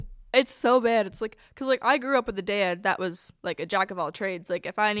It's so bad. It's like, because like I grew up with a dad that was like a jack of all trades. Like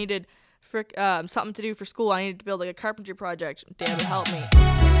if I needed something to do for school, I needed to build like a carpentry project, dad would help me.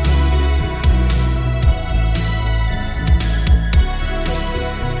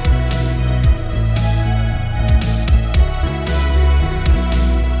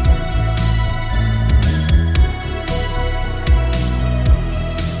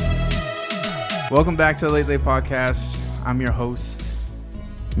 Welcome back to the Late Podcast. I'm your host,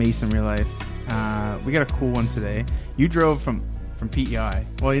 Mason Real Life. We got a cool one today. You drove from PEI.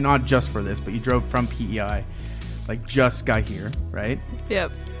 Well, you're not just for this, but you drove from PEI. Like just got here, right?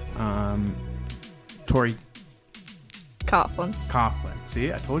 Yep. Tori Coughlin.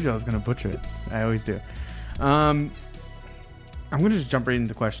 See, I told you I was going to butcher it. I always do. I'm going to just jump right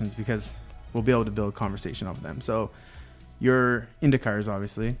into questions because we'll be able to build a conversation off of them. So you're into cars,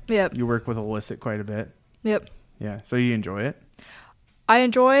 obviously. Yep. You work with Illicit quite a bit. Yep. Yeah. So you enjoy it? I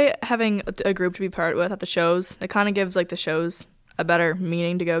enjoy having a group to be part with at the shows. It kind of gives like the shows a better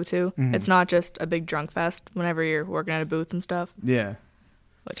meaning to go to. Mm-hmm. It's not just a big drunk fest whenever you're working at a booth and stuff. Yeah.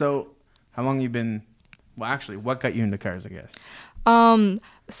 So how long you been, well, actually, what got you into cars, I guess?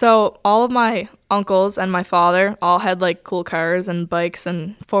 So all of my uncles and my father all had like cool cars and bikes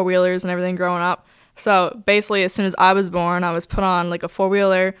and four-wheelers and everything growing up. So basically, as soon as I was born, I was put on like a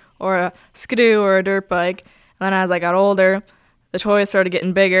four-wheeler or a skidoo or a dirt bike. And then as I got older, the toys started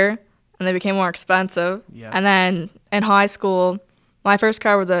getting bigger and they became more expensive. Yeah. And then in high school, my first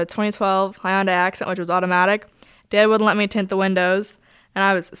car was a 2012 Hyundai Accent, which was automatic. Dad wouldn't let me tint the windows, and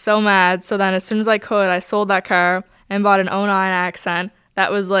I was so mad. So then as soon as I could, I sold that car and bought an '09 Accent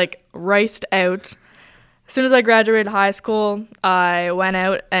that was like riced out. As soon as I graduated high school, I went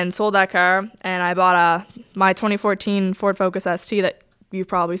out and sold that car, and I bought my 2014 Ford Focus ST that you've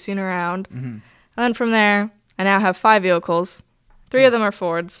probably seen around. Mm-hmm. And then from there, I now have 5 vehicles. 3 of them are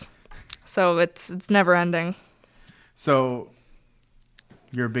Fords, so it's never ending. So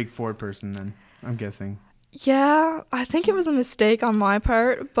you're a big Ford person then, I'm guessing. Yeah, I think it was a mistake on my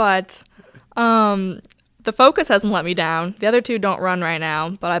part, but the Focus hasn't let me down. The other 2 don't run right now,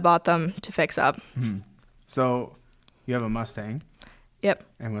 but I bought them to fix up. Mm-hmm. So you have a Mustang. Yep.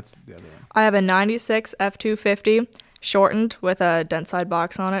 And what's the other one? I have a 96 F250 shortened with a dent side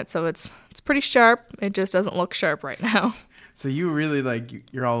box on it, so it's pretty sharp. It just doesn't look sharp right now. So you really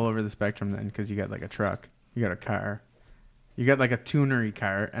you're all over the spectrum then, because you got like a truck, you got a car, you got like a tunery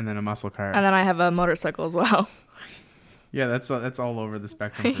car, and then a muscle car. And then I have a motorcycle as well. Yeah, that's all over the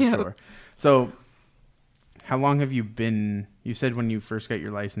spectrum for Yep. sure. So how long have you been, you said when you first got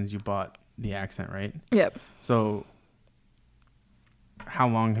your license, you bought the Accent, right? Yep. So how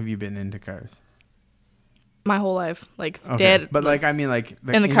long have you been into cars? My whole life. Like, Okay. Dad. But I mean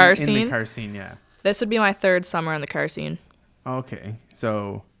in the car In scene? the car scene, yeah. This would be my 3rd summer in the car scene. Okay.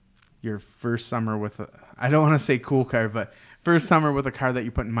 So your first summer with I don't want to say cool car, but first summer with a car that you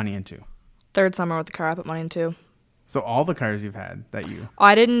put money into. 3rd summer with the car I put money into. So all the cars you've had that you...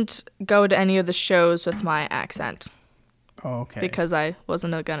 I didn't go to any of the shows with my Accent. Oh, okay. Because I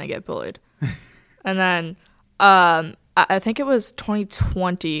wasn't going to get bullied. And then I think it was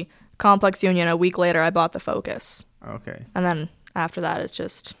 2020, Complex Union. A week later, I bought the Focus. Okay. And then after that, it's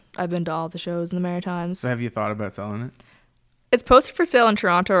just, I've been to all the shows in the Maritimes. So have you thought about selling it? It's posted for sale in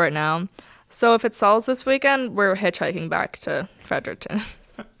Toronto right now. So if it sells this weekend, we're hitchhiking back to Fredericton.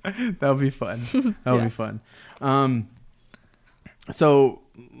 That'll be fun. That'll be fun. So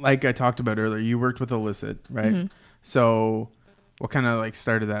like I talked about earlier, you worked with Illicit, right? Mm-hmm. So what kind of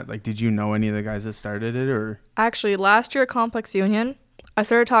started that? Like, did you know any of the guys that started it, or? Actually, last year at Complex Union, I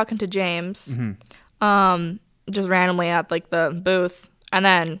started talking to James, just randomly at the booth, and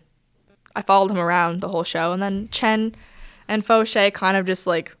then I followed him around the whole show, and then Chen and Fauché kind of just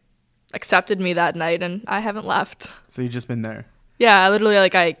accepted me that night, and I haven't left. So you've just been there. Yeah, I literally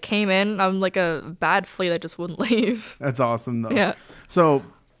I came in, I'm like a bad flea that just wouldn't leave. That's awesome though. Yeah. So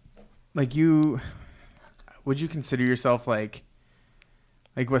would you consider yourself like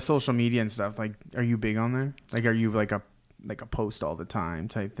with social media and stuff, are you big on there? Are you a post all the time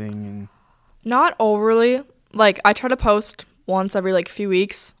type thing? And Not overly. I try to post once every few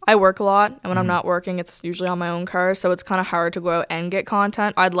weeks. I work a lot, and when I'm not working, it's usually on my own car, so it's kind of hard to go out and get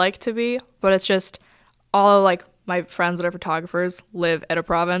content. I'd like to be, but it's just all of my friends that are photographers live at a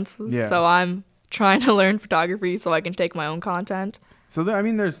province, Yeah. so I'm trying to learn photography so I can take my own content. So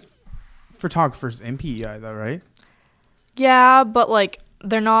there's photographers in PEI though, right? Yeah, but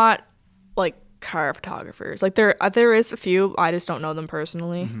they're not car photographers. There is a few, I just don't know them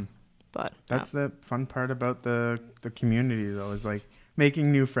personally. Mm-hmm. But That's the fun part about the community though, is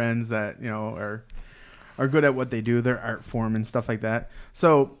making new friends that are good at what they do, their art form and stuff like that.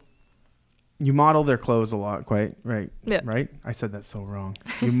 So you model their clothes a lot, quite right? Yeah. Right? I said that so wrong.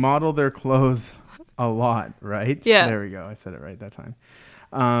 You model their clothes a lot, right? Yeah. There we go. I said it right that time.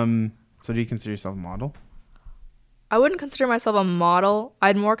 So do you consider yourself a model? I wouldn't consider myself a model.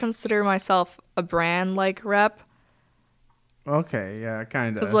 I'd more consider myself a brand like rep. Okay, yeah,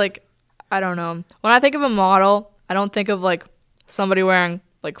 kind of. Because like, I don't know. When I think of a model, I don't think of like somebody wearing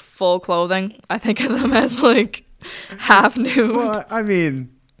like full clothing. I think of them as like half nude. Well, I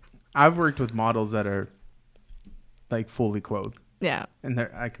mean, I've worked with models that are like fully clothed. Yeah. And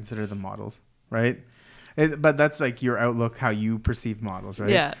I consider them models, right? But that's like your outlook, how you perceive models, right?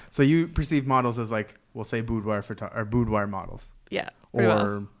 Yeah. So you perceive models as like, we'll say boudoir models. Yeah.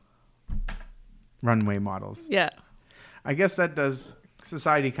 Or runway models. Yeah. I guess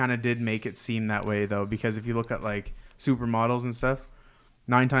society kind of did make it seem that way though, because if you look at like supermodels and stuff,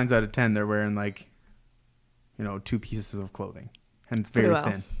 9 times out of 10 they're wearing like, 2 pieces of clothing, and it's very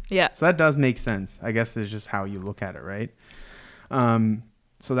thin. Yeah. So that does make sense. I guess it's just how you look at it, right?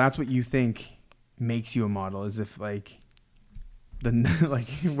 So that's what you think makes you a model, is if like like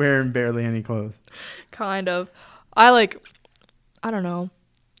wearing barely any clothes. Kind of. I don't know.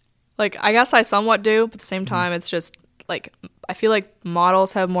 Like, I guess I somewhat do, but at the same time, it's just like, I feel like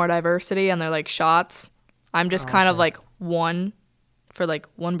models have more diversity and they're like shots. I'm just kind of like one for like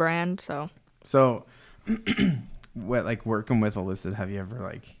one brand. So what, like working with Illicit, have you ever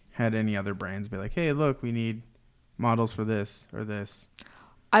like had any other brands be like, hey, look, we need models for this or this?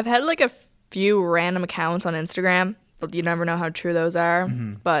 I've had like a few random accounts on Instagram, but you never know how true those are.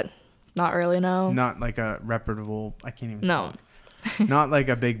 But not really, no. Not like a reputable, I can't even No. Not like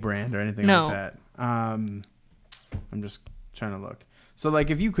a big brand or anything No. like that. I'm just trying to look. So like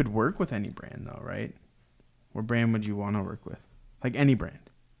if you could work with any brand though, right? What brand would you want to work with? Like any brand.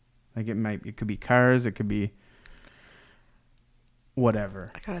 Like it could be cars, it could be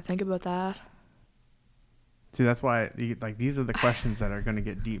whatever. I gotta think about that. See, that's why like these are the questions that are going to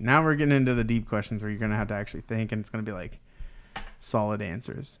get deep. Now we're getting into the deep questions where you're going to have to actually think, and it's going to be like solid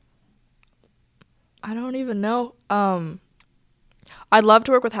answers. I don't even know. I'd love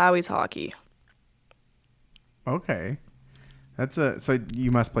to work with Howie's Hockey. Okay. So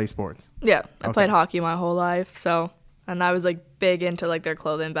you must play sports. Yeah, I played hockey my whole life, and I was like big into like their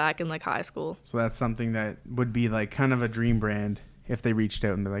clothing back in like high school. So that's something that would be like kind of a dream brand if they reached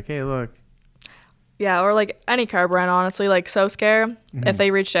out and be like, "Hey, look." Yeah, or like any car brand, honestly, like So Scare. Mm-hmm. If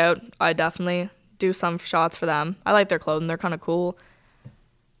they reached out, I'd definitely do some shots for them. I like their clothing; they're kind of cool.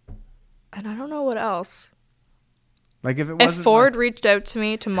 And I don't know what else. Like if Ford reached out to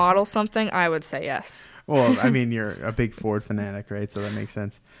me to model something, I would say yes. Well, I mean, you're a big Ford fanatic, right? So that makes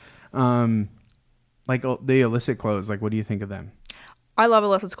sense. Like the Illicit clothes, like what do you think of them? I love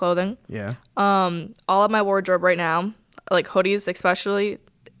Illicit's clothing. Yeah. All of my wardrobe right now, like hoodies especially,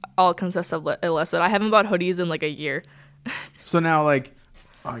 all consist of Illicit. I haven't bought hoodies in like a year. So now, like,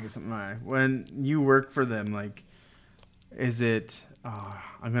 I guess when you work for them, like, is it?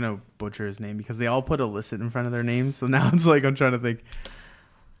 I'm gonna butcher his name because they all put Illicit in front of their names. So now it's like I'm trying to think.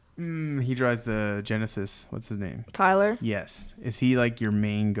 He drives the Genesis. What's his name? Tyler. Yes. Is he like your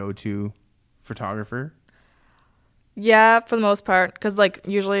main go-to photographer? Yeah, for the most part. Because like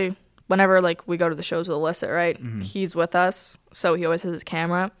usually whenever like we go to the shows with Illicit, right? Mm-hmm. He's with us, so he always has his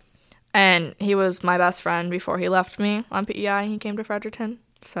camera. And he was my best friend before he left me on PEI. He came to Fredericton,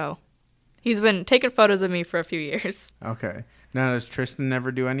 so he's been taking photos of me for a few years. Okay. Now, does Tristan never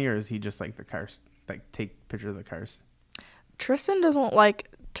do any, or is he just like the cars, like take pictures of the cars? Tristan doesn't like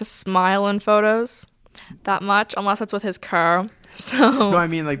to smile in photos that much unless it's with his car. So no, I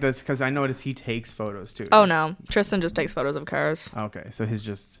mean like this because I notice he takes photos too. Oh no, Tristan just takes photos of cars. Okay, so he's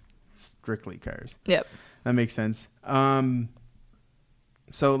just strictly cars. Yep, that makes sense.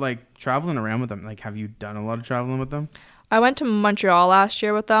 So like traveling around with them, like have you done a lot of traveling with them? I went to Montreal last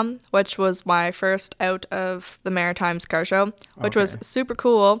year with them, which was my first out of the Maritimes car show, which was super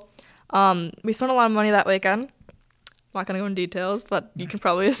cool. We spent a lot of money that weekend. I'm not going to go in details, but you can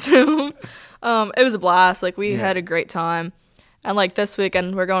probably assume. It was a blast. Like, we had a great time. And, like, this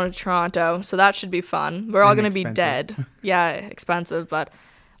weekend, we're going to Toronto, so that should be fun. We're all going to be dead. Yeah, expensive, but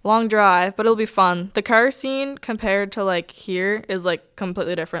long drive, but it'll be fun. The car scene compared to, like, here is, like,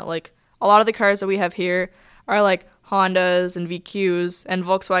 completely different. Like, a lot of the cars that we have here are, like, Hondas and VQs, and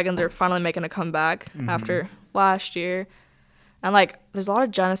Volkswagens are finally making a comeback after last year. And, like, there's a lot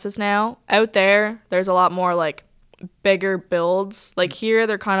of Genesis now. Out there, there's a lot more, like, bigger builds. Like, here,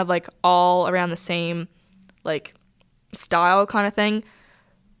 they're kind of, like, all around the same, like, style kind of thing.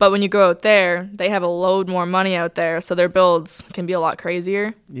 But when you go out there, they have a load more money out there, so their builds can be a lot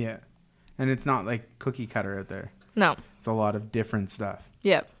crazier. Yeah. And it's not, like, cookie cutter out there. No. It's a lot of different stuff.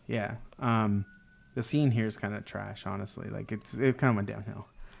 Yeah. Yeah. The scene here is kind of trash, honestly. Like it kind of went downhill.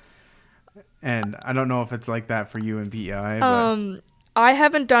 And I don't know if it's like that for you in PEI. But I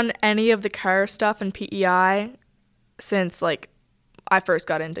haven't done any of the car stuff in PEI since like I first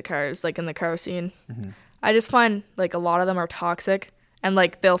got into cars, like in the car scene. Mm-hmm. I just find like a lot of them are toxic and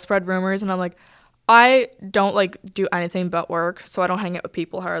like they'll spread rumors, and I'm like, I don't like do anything but work, so I don't hang out with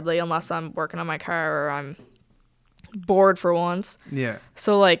people hardly unless I'm working on my car or I'm bored for once. Yeah.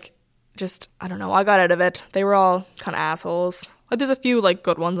 So like, just I don't know. I got out of it. They were all kind of assholes. Like there's a few like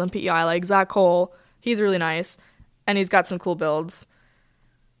good ones on PEI, like Zach Cole. He's really nice, and he's got some cool builds.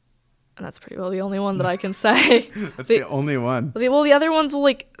 And that's pretty well the only one that I can say. That's the only one. Well, the other ones will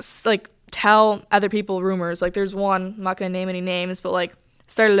like tell other people rumors. Like there's one, I'm not gonna name any names, but like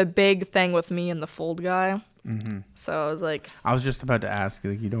started a big thing with me and the Fold guy. Mm-hmm. So I was like, I was just about to ask,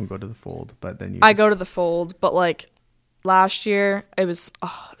 like, you don't go to the Fold, but then I go to the Fold, but like last year it was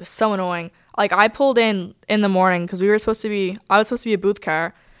so annoying. Like I pulled in the morning because I was supposed to be a booth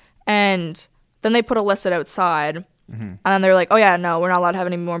car, and then they put a listed outside. Mm-hmm. And then they're like, oh yeah, no, we're not allowed to have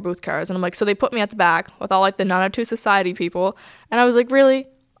any more booth cars. And I'm like, so they put me at the back with all like the 902 Society people. And I was like, really?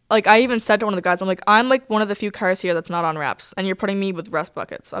 Like I even said to one of the guys, I'm like one of the few cars here that's not on reps, and you're putting me with rust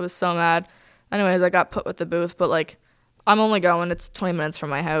buckets. I was so mad. Anyways, I got put with the booth, but like I'm only going, it's 20 minutes from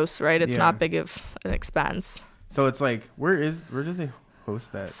my house, right? It's not big of an expense. So it's like, where do they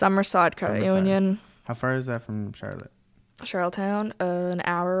host that? Summerside Car Union. How far is that from Charlotte? Charlottetown, an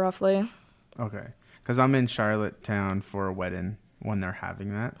hour roughly. Okay. Because I'm in Charlottetown for a wedding when they're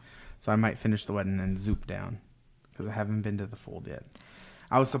having that. So I might finish the wedding and zoop down because I haven't been to the Fold yet.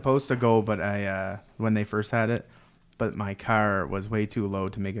 I was supposed to go, but when they first had it, but my car was way too low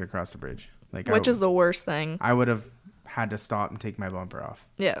to make it across the bridge. Which is the worst thing. I would have had to stop and take my bumper off.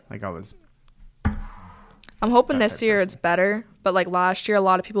 Yeah. Like I was. I'm hoping this year it's better, but like last year a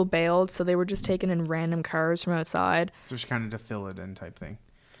lot of people bailed, so they were just taking in random cars from outside. So just kind of to fill it in type thing.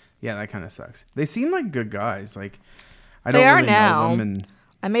 Yeah, that kind of sucks. They seem like good guys. Like I don't really know them, and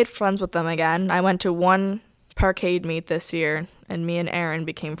I made friends with them again. I went to one parkade meet this year, and me and Aaron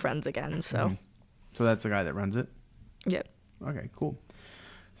became friends again. So, mm-hmm. So that's the guy that runs it. Yep. Okay, cool.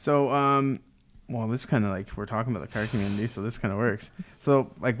 So, well, this kind of like we're talking about the car community, so this kind of works.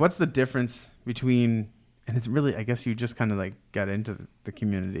 So, like, what's the difference between? And it's really, I guess you just kind of like got into the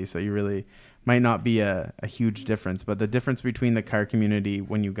community, so you really might not be a huge difference, but the difference between the car community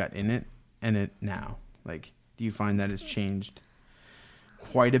when you got in it and it now, like, do you find that it's changed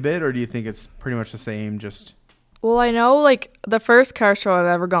quite a bit, or do you think it's pretty much the same? Just well, I know like the first car show I've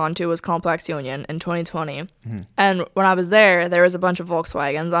ever gone to was Complex Union in 2020, mm-hmm. and when I was there was a bunch of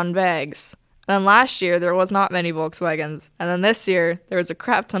Volkswagens on bags. And then last year there was not many Volkswagens, and then this year there was a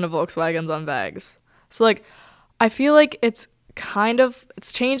crap ton of Volkswagens on bags. So like, I feel like it's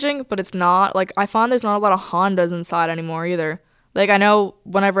changing, but it's not. Like, I found there's not a lot of Hondas inside anymore either. Like, I know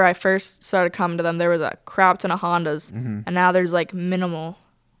whenever I first started coming to them, there was a crap ton of Hondas, mm-hmm. and now there's, like, minimal.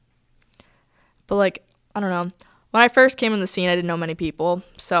 But, like, I don't know. When I first came in the scene, I didn't know many people,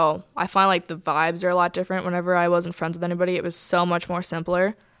 so I find, like, the vibes are a lot different. Whenever I wasn't friends with anybody, it was so much more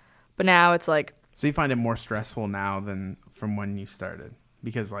simpler. But now it's, like... So you find it more stressful now than from when you started?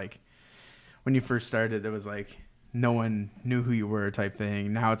 Because, like, when you first started, it was, like... no one knew who you were type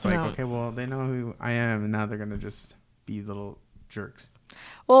thing. Now it's like, okay, well, they know who I am, and now they're going to just be little jerks.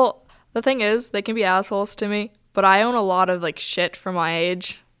 Well, the thing is, they can be assholes to me, but I own a lot of, like, shit for my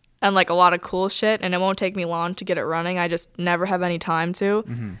age and, like, a lot of cool shit, and it won't take me long to get it running. I just never have any time to.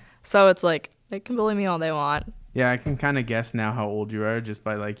 Mm-hmm. So it's like, they can bully me all they want. Yeah, I can kind of guess now how old you are just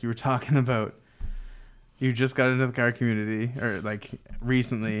by, like, you were talking about you just got into the car community, or like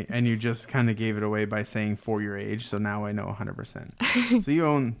recently, and you just kind of gave it away by saying for your age. So now I know 100%. So you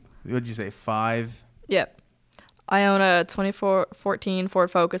own, what did you say, 5? Yep. I own a 2014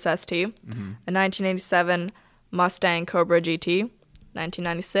 Ford Focus ST, mm-hmm. a 1987 Mustang Cobra GT,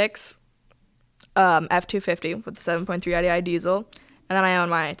 1996 F250 with the 7.3 IDI diesel, and then I own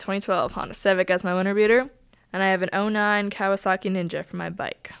my 2012 Honda Civic as my winter beater, and I have an 09 Kawasaki Ninja for my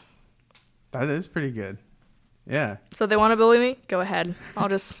bike. That is pretty good. Yeah. So they want to bully me? Go ahead. I'll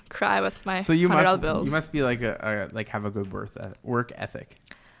just cry with my $100 bills. You must be like have a good work ethic.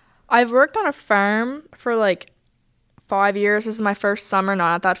 I've worked on a farm for like 5 years. This is my first summer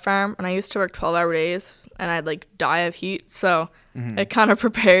not at that farm, and I used to work 12-hour days, and I'd like die of heat. So mm-hmm. It kind of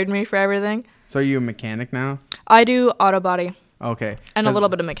prepared me for everything. So are you a mechanic now? I do auto body. Okay. And a little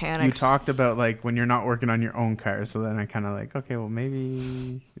bit of mechanics. You talked about like when you're not working on your own car, so then I kind of like, okay, well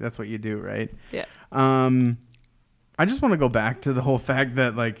maybe that's what you do, right? Yeah. I just want to go back to the whole fact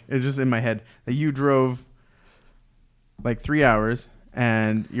that like it's just in my head that you drove like 3 hours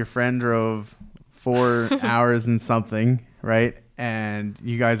and your friend drove 4 hours and something, right? And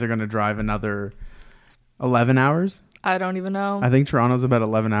you guys are going to drive another 11 hours? I don't even know. I think Toronto's about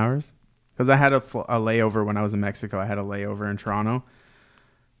 11 hours. Because I had a layover when I was in Mexico. I had a layover in Toronto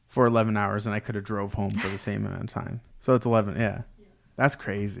for 11 hours, and I could have drove home for the same amount of time. So it's 11. Yeah. That's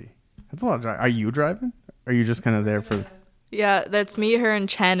crazy. That's a lot of driving. Are you driving? Or are you just kind of there for... Yeah, that's me, her, and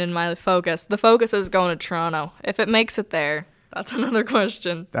Chen in my Focus. The Focus is going to Toronto. If it makes it there, that's another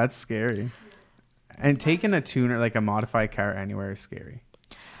question. That's scary. And taking a tuner, like a modified car anywhere is scary.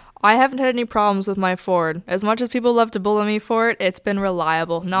 I haven't had any problems with my Ford. As much as people love to bully me for it, it's been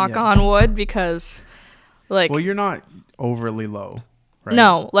reliable. Knock on wood, because, like... Well, you're not overly low, right?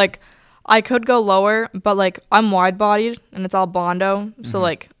 No, like, I could go lower, but, like, I'm wide-bodied, and it's all Bondo. So,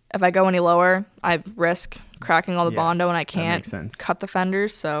 like, if I go any lower, I risk cracking all the Bondo, and I can't cut the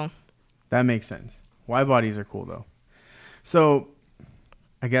fenders, so... That makes sense. Wide bodies are cool, though. So,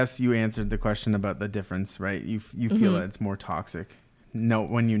 I guess you answered the question about the difference, right? You feel that it's more toxic. No,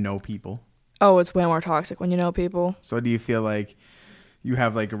 when you know people. Oh, it's way more toxic when you know people. So do you feel like you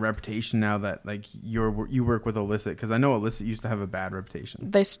have like a reputation now that like you work with illicit? Because I know illicit used to have a bad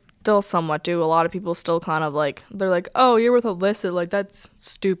reputation. They still somewhat do. A lot of people still kind of like, they're like, oh, you're with illicit, like that's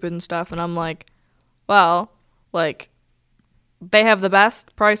stupid and stuff. And I'm like, well, like they have the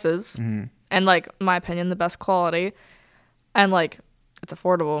best prices and like in my opinion the best quality, and like it's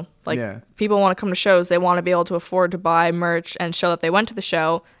affordable. Like people want to come to shows, they want to be able to afford to buy merch and show that they went to the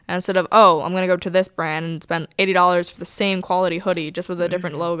show, and instead of, oh, I'm gonna go to this brand and spend $80 for the same quality hoodie just with a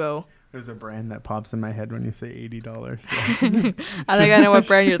different logo. There's a brand that pops in my head when you say $80. So. I think I know what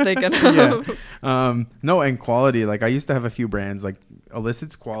brand you're thinking of. No, and quality, like I used to have a few brands, like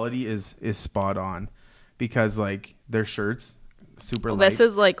illicit's quality is spot on, because like their shirts super light. This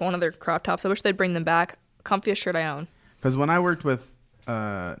is like one of their crop tops. I wish they'd bring them back. Comfiest shirt I own. Because when I worked with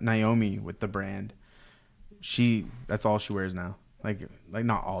Naomi with the brand, that's all she wears now. Like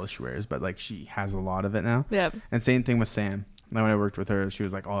not all she wears, but like she has a lot of it now. Yeah. And same thing with Sam. When I worked with her, she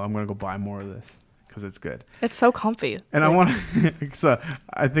was like, oh, I'm gonna go buy more of this because it's good. It's so comfy. And I want to so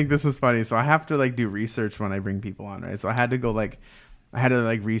I think this is funny, so I have to like do research when I bring people on, right? So I had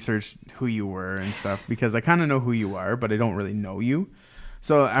to research who you were and stuff, because I kind of know who you are, but I don't really know you.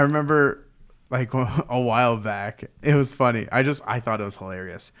 So I remember like a while back, it was funny. I thought it was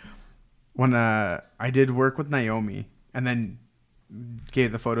hilarious when I did work with Naomi and then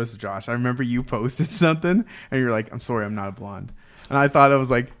gave the photos to Josh. I remember you posted something and you're like, I'm sorry, I'm not a blonde. And I thought it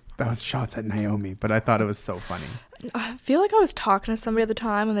was like, that was shots at Naomi, but I thought it was so funny. I feel like I was talking to somebody at the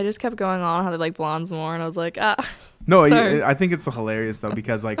time and they just kept going on how they like blondes more, and I was like, no, I think it's hilarious though,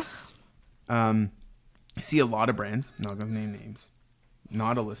 because like you see a lot of brands, not gonna name names,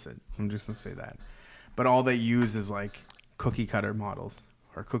 not illicit, I'm just gonna say that, but all they use is like cookie cutter models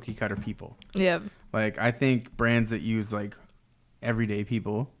or cookie cutter people. Yeah. Like I think brands that use like everyday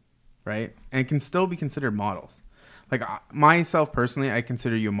people, right, and can still be considered models. Like myself personally, I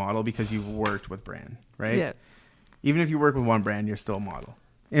consider you a model because you've worked with brand, right? Yeah. Even if you work with one brand, you're still a model.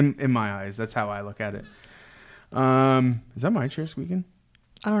 In my eyes, that's how I look at it. Is that my chair squeaking?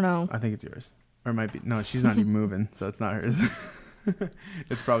 I don't know. I think it's yours. Or it might be. No, she's not even moving, so it's not hers.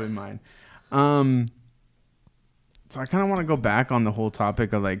 It's probably mine. So I kind of want to go back on the whole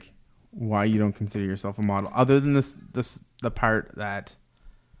topic of like why you don't consider yourself a model, other than the part that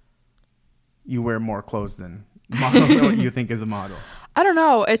you wear more clothes than model than what you think is a model. I don't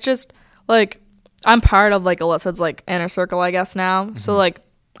know. It's just like I'm part of like illicit's like inner circle, I guess now. Mm-hmm. So like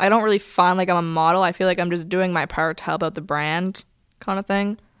I don't really find like I'm a model. I feel like I'm just doing my part to help out the brand, kind of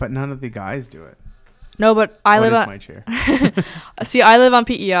thing. But none of the guys do it. No, but I live on my chair. See, I live on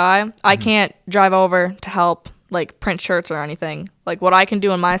PEI. I can't drive over to help like print shirts or anything. Like what I can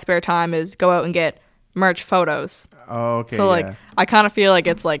do in my spare time is go out and get merch photos. Oh, okay. So like I kind of feel like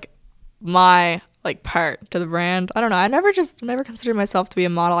it's like my like part to the brand. I don't know. I never considered myself to be a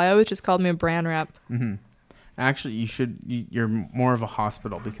model. I always just called me a brand rep. Mm-hmm. Actually, you're more of a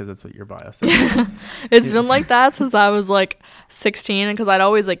hospital, because that's what your bio says. It's been like that since I was like 16, because I'd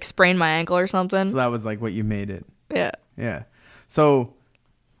always like sprain my ankle or something. So that was like what you made it. Yeah. Yeah. So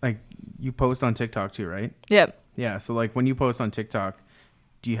like you post on TikTok too, right? Yep. Yeah. So like when you post on TikTok,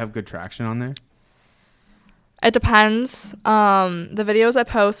 do you have good traction on there? It depends. The videos I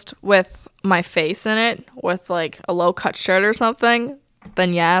post with my face in it, with like a low cut shirt or something,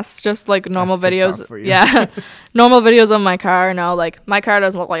 then yes. Just like normal videos. Yeah. Normal videos of my car. No, like my car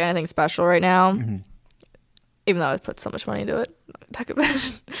doesn't look like anything special right now. Mm-hmm. Even though I put so much money into it.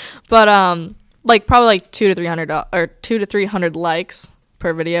 But like probably like 200 to 300 likes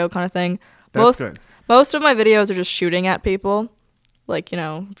per video kind of thing. That's good. Most of my videos are just shooting at people. like,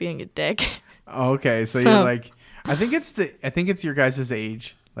 being a dick. Okay, so you're like, I think it's your guys'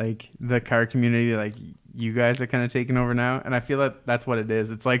 age, like the car community, like you guys are kind of taking over now, and I feel like that's what it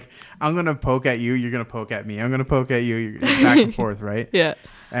is. It's like, I'm gonna poke at you, you're gonna poke at me, I'm gonna poke at you, it's back and forth, right? Yeah.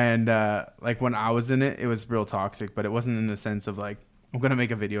 And like when I was in it, it was real toxic, but it wasn't in the sense of like, I'm gonna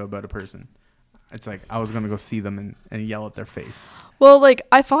make a video about a person. It's like I was gonna go see them and yell at their face. Well, like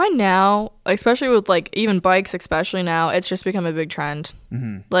I find now, especially with like even bikes, especially now, it's just become a big trend.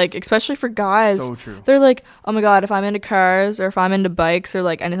 Mm-hmm. Like especially for guys, so true. They're like, oh my god, if I'm into cars or if I'm into bikes or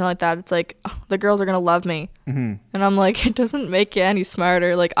like anything like that, it's like, oh, the girls are gonna love me. Mm-hmm. And I'm like, it doesn't make you any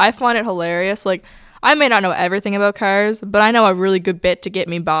smarter. Like I find it hilarious. Like I may not know everything about cars, but I know a really good bit to get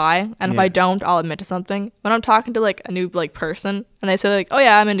me by. And if I don't, I'll admit to something. When I'm talking to like a new like person and they say like, oh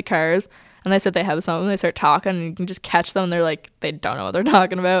yeah, I'm into cars. And they said they have something, they start talking, and you can just catch them, and they're like, they don't know what they're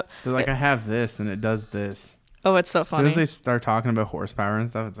talking about. They're like, I have this, and it does this. Oh, it's so funny. As soon as they start talking about horsepower and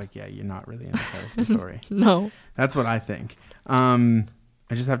stuff, it's like, yeah, you're not really into cars. I'm sorry. No. That's what I think. I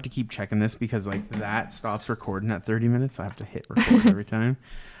just have to keep checking this because, like, that stops recording at 30 minutes, so I have to hit record every time.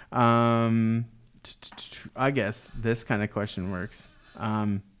 I guess this kind of question works.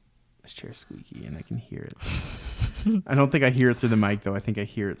 This chair's squeaky, and I can hear it. I don't think I hear it through the mic, though. I think I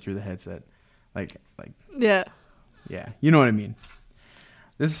hear it through the headset. Like yeah, you know what I mean.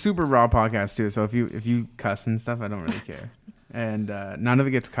 This is super raw podcast too, so if you cuss and stuff, I don't really care, and none of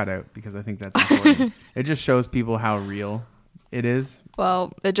it gets cut out because I think that's important. It just shows people how real it is.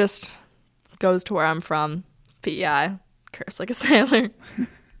 Well, it just goes to where I'm from. PEI, curse like a sailor.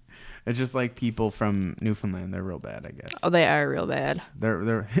 It's just like people from Newfoundland. They're real bad, I guess. Oh, they are real bad.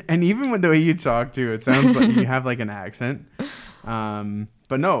 They're and even with the way you talk too, it sounds like you have like an accent.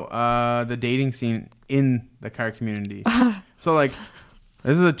 But no, the dating scene in the car community. So like,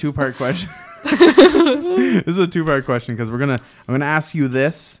 this is a two-part question. This is a two-part question because I'm gonna ask you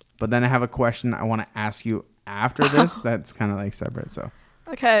this, but then I have a question I want to ask you after this. That's kind of like separate. So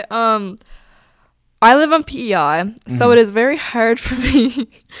okay. I live on PEI, so it is very hard for me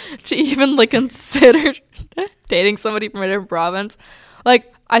to even like consider dating somebody from a different province.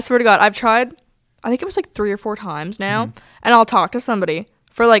 Like, I swear to God, I've tried, I think it was like 3 or 4 times now, and I'll talk to somebody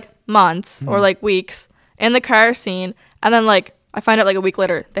for like months or like weeks in the car scene, and then like I find out like a week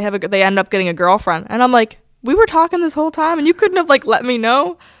later they end up getting a girlfriend, and I'm like, we were talking this whole time, and you couldn't have like let me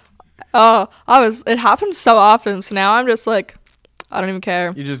know. It happens so often, so now I'm just like, I don't even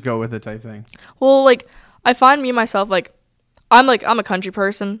care. You just go with it type thing. Well, like, I find me myself, like, I'm a country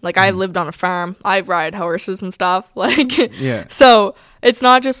person. Like, I lived on a farm. I ride horses and stuff. Like, yeah. So, it's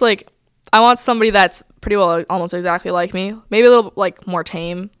not just, like, I want somebody that's pretty well almost exactly like me. Maybe a little, like, more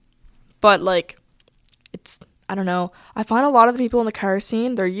tame. But, like, I don't know. I find a lot of the people in the car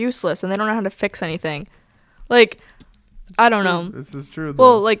scene, they're useless, and they don't know how to fix anything. Like, I don't know. This is true, though.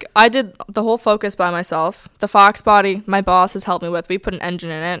 Well, like, I did the whole Focus by myself. The Fox body, my boss has helped me with. We put an engine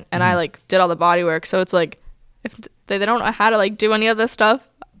in it, and I, like, did all the body work. So it's like, if they don't know how to, like, do any of this stuff,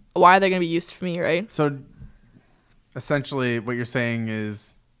 why are they going to be used for me, right? So, essentially, what you're saying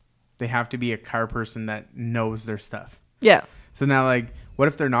is they have to be a car person that knows their stuff. Yeah. So now, like, what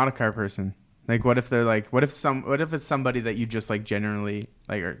if they're not a car person? Like, what if they're, like, what if it's somebody that you just, like, generally,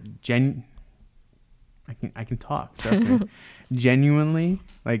 like, I can talk, trust me. Genuinely,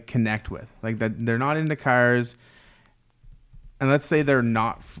 like, connect with, like, that they're not into cars, and let's say they're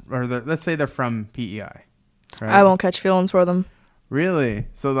not, or let's say they're from PEI. Right? I won't catch feelings for them. Really?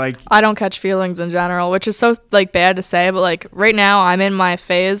 So, like, I don't catch feelings in general, which is so, like, bad to say, but, like, right now I'm in my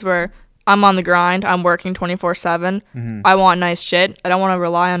phase where I'm on the grind. I'm working 24/7. I want nice shit. I don't want to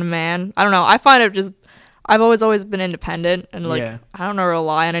rely on a man. I don't know. I find it just, I've always been independent, and like, I don't know,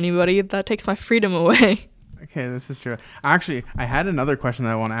 rely on anybody. That takes my freedom away. Okay, this is true. Actually, I had another question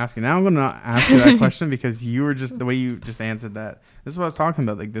that I want to ask you. Now I'm going to ask you that question because you were just, the way you just answered that. This is what I was talking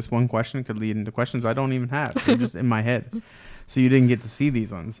about. Like, this one question could lead into questions I don't even have. They're just in my head. So you didn't get to see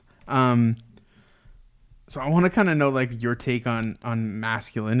these ones. So I want to kind of know, like, your take on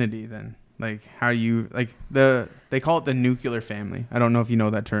masculinity then. Like, how you, like, they call it the nuclear family. I don't know if you know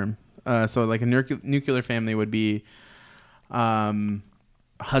that term. So, like, a nuclear family would be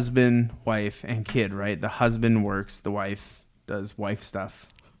husband, wife, and kid, right? The husband works, the wife does wife stuff.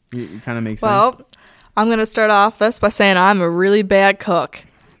 It kind of makes sense. Well, I'm going to start off this by saying I'm a really bad cook.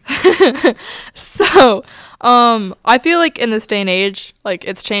 So, I feel like in this day and age, like,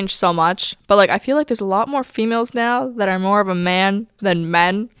 it's changed so much, but, like, I feel like there's a lot more females now that are more of a man than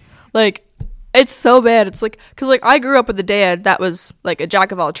men. Like, it's so bad. It's like, because, like, I grew up with a dad that was, like, a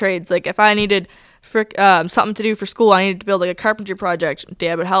jack of all trades. Like, if I needed something to do for school, I needed to build, like, a carpentry project,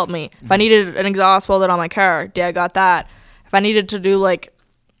 Dad would help me. If I needed an exhaust welded on my car, Dad got that. if I needed to do, like,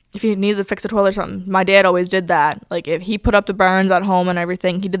 if he needed to fix a toilet or something, my dad always did that. Like, if he put up the barns at home and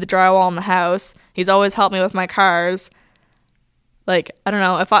everything, he did the drywall in the house. He's always helped me with my cars. Like, I don't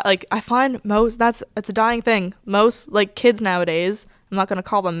know, I find it's a dying thing. Most, like, kids nowadays, I'm not going to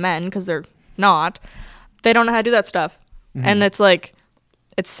call them men because they're not, they don't know how to do that stuff. Mm-hmm. And it's, like,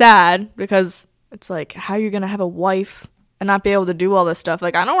 it's sad because it's, like, how are you going to have a wife and not be able to do all this stuff?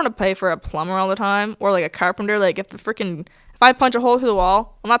 Like, I don't want to pay for a plumber all the time or, like, a carpenter. Like, if I punch a hole through the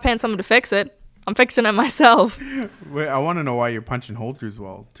wall, I'm not paying someone to fix it. I'm fixing it myself. Wait, I want to know why you're punching holes through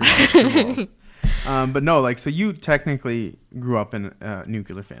walls. But no, like, so you technically grew up in a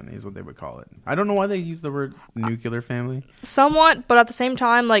nuclear family is what they would call it. I don't know why they use the word nuclear family. Somewhat, but at the same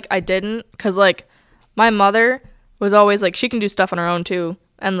time, like, I didn't. Because, like, my mother was always, like, she can do stuff on her own, too.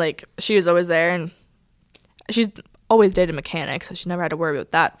 And, like, she was always there. And she's always dated mechanics, so she never had to worry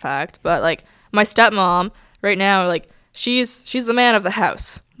about that fact. But, like, my stepmom right now, like, she's the man of the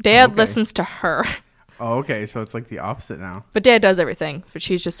house. Dad listens to her. Oh, okay. So it's like the opposite now. But Dad does everything, but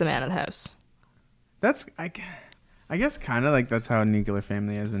she's just the man of the house. That's, I guess, kind of like that's how a nuclear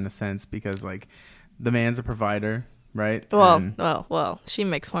family is in a sense, because, like, the man's a provider, right? Well, she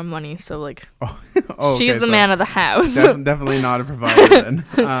makes more money, so, like, she's the so man of the house. Definitely not a provider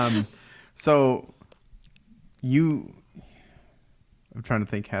then. So I'm trying to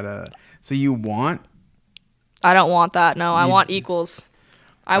think so you want. I don't want that. No, I want equals.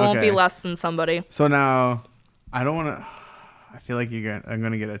 I won't be less than somebody. So now, I don't want to. I feel like I'm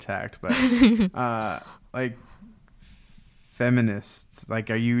gonna get attacked, but like feminists, like,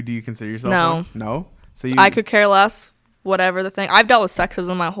 do you consider yourself one? No. So I could care less. Whatever the thing. I've dealt with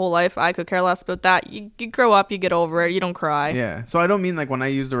sexism my whole life. I could care less about that. You grow up, you get over it. You don't cry. Yeah. So I don't mean, like, when I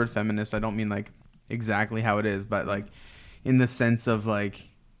use the word feminist, I don't mean, like, exactly how it is, but, like, in the sense of, like,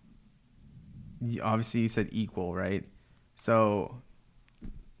 obviously you said equal, right? So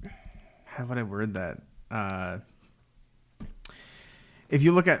how would I word that? If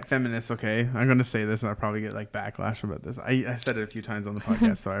you look at feminists, okay, I'm going to say this and I'll probably get, like, backlash about this. I said it a few times on the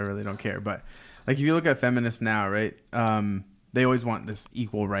podcast, so I really don't care. But, like, if you look at feminists now, right, they always want this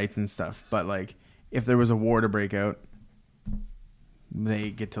equal rights and stuff. But, like, if there was a war to break out,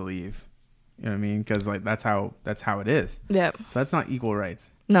 they get to leave. You know what I mean? Because, like, that's how it is. Yeah. So that's not equal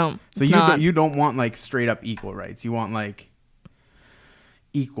rights. No, so you don't want, like, straight up equal rights. You want, like,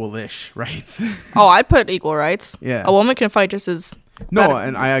 equal-ish rights. Oh, I'd put equal rights. Yeah. A woman can fight just as no, better.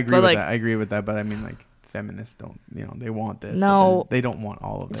 and I agree with that. I agree with that, but I mean, like, feminists don't, they want this. No. They don't want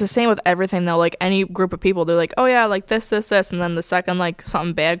all of it. It's the same with everything, though. Like, any group of people, they're like, oh, yeah, like this. And then the second, like,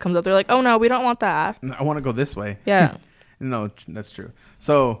 something bad comes up, they're like, oh, no, we don't want that. I want to go this way. Yeah. No, that's true.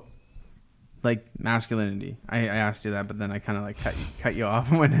 So, like, masculinity. I asked you that, but then I kind of, like, cut you off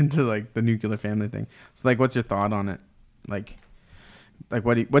and went into, like, the nuclear family thing. So, like, what's your thought on it? Like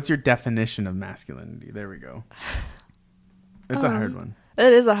what's your definition of masculinity? There we go. It's a hard one.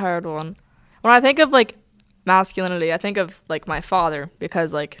 It is a hard one. When I think of, like, masculinity, I think of, like, my father,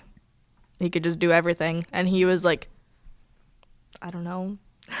 because, like, he could just do everything, and he was, like, I don't know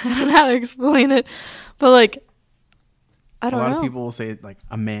how to explain it, but, like, I don't know. A lot of people will say, like,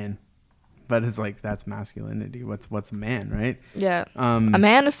 a man, but it's like, that's masculinity. What's a man, right? Yeah. A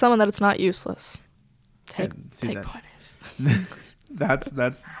man is someone that it's not useless. Take pointers.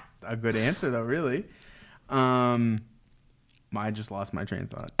 That's a good answer, though, really. I just lost my train of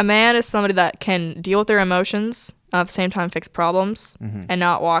thought. A man is somebody that can deal with their emotions and at the same time fix problems and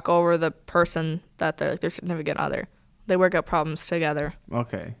not walk over the person that they're, like, their significant other. They work out problems together.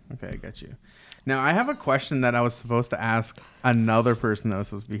 Okay, I got you. Now, I have a question that I was supposed to ask another person that was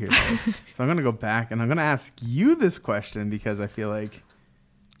supposed to be here today. So I'm going to go back and I'm going to ask you this question because I feel like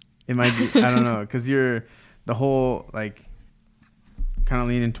it might be, I don't know, because you're the whole, like, kind of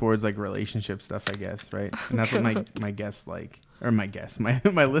leaning towards, like, relationship stuff, I guess, right? And that's what my guests like, or my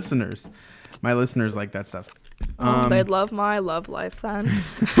listeners like that stuff. They'd love my love life then.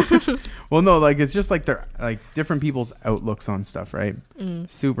 Well, no, like, it's just like they're, like, different people's outlooks on stuff, right?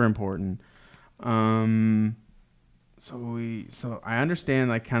 Super important. So I understand,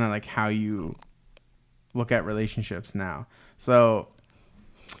 like, kind of like how you look at relationships now. So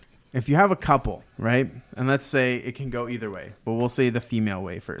if you have a couple, right? And let's say it can go either way, but we'll say the female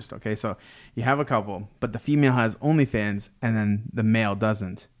way first. Okay. So you have a couple, but the female has OnlyFans and then the male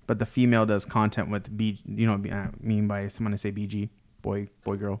doesn't, but the female does content with I mean by someone I say BG, boy,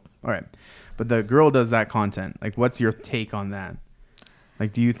 girl. All right. But the girl does that content. Like, what's your take on that?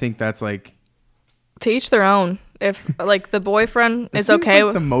 Like, do you think that's, like, to each their own? If, like, the boyfriend is okay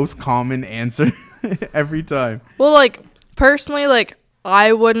like with the most common answer every time. Well, like, personally, like,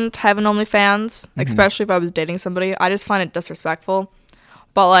 I wouldn't have an OnlyFans, especially if I was dating somebody. I just find it disrespectful.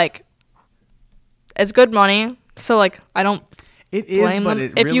 But, like, it's good money, so, like, I don't It is, blame but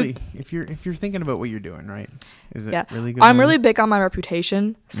them. it really, if you're thinking about what you're doing, right? Is it really good I'm money? really big on my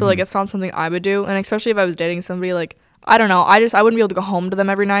reputation, so, like, it's not something I would do. And especially if I was dating somebody, like, I don't know. I wouldn't be able to go home to them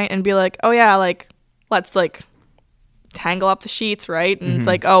every night and be like, oh, yeah, like, let's, like, tangle up the sheets, right? And it's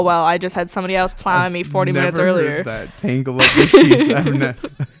like, oh, well, I just had somebody else plowing me 40 minutes earlier. Heard that tangle up the sheets.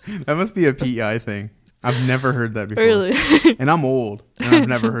 That must be a PEI thing. I've never heard that before. Really? And I'm old, and I've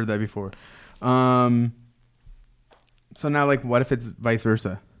never heard that before. So now, like, what if it's vice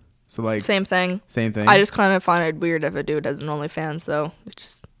versa? So, like, Same thing. I just kind of find it weird if a dude has an OnlyFans, though. It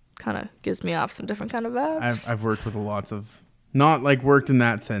just kind of gives me off some different kind of vibes. I've worked with lots of, not like worked in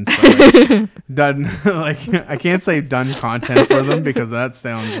that sense, but like done, like, I can't say done content for them because that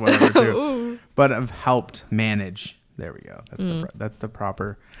sounds whatever too. But I've helped manage. There we go. That's the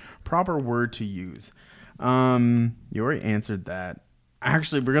proper word to use. You already answered that.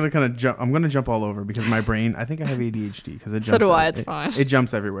 Actually, we're gonna kind of jump. I'm gonna jump all over because my brain. I think I have ADHD because it jumps. So do I. It's fine. It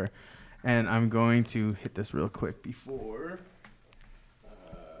jumps everywhere, and I'm going to hit this real quick before.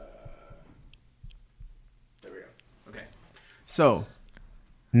 There we go. Okay. So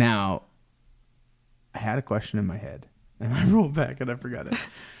now I had a question in my head, and I rolled back and I forgot it.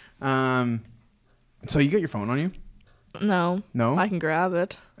 So you got your phone on you? No. I can grab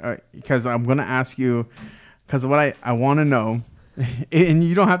it. All right, because I'm gonna ask you, because what I want to know. And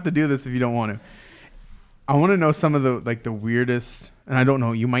you don't have to do this if you don't want to. I want to know some of the weirdest, and I don't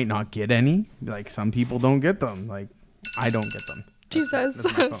know, you might not get any. Like, some people don't get them. Like, I don't get them. Jesus,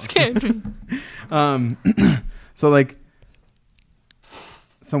 that's scared me. So, like,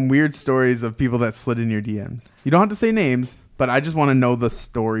 some weird stories of people that slid in your DMs. You don't have to say names, but I just want to know the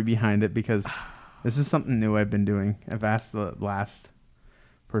story behind it because this is something new I've been doing. I've asked the last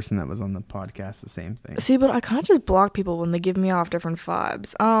person that was on the podcast the same thing. See, but I kind of just block people when they give me off different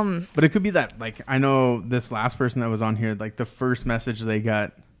vibes. But it could be that, like, I know this last person that was on here, like, the first message they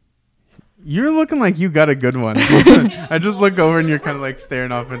got, you're looking like you got a good one. I just look over and you're kind of like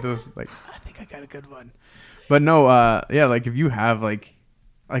staring off into this, like, I think I got a good one. But no, yeah, like, if you have, like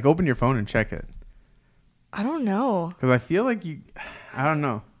open your phone and check it. I don't know. Because I feel like I don't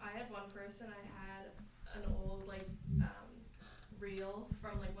know. I had one person, I had an old, like, reel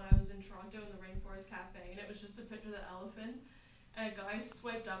from, like, when I was in Toronto in the Rainforest Cafe, and it was just a picture of the elephant, and a guy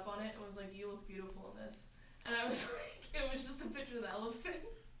swiped up on it and was like, you look beautiful in this. And I was like, it was just a picture of the elephant.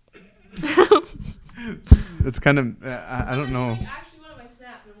 It's kind of, I don't know. He actually went on my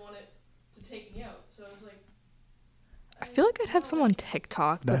Snap and wanted to take me out, so I was like, I feel like I'd have some on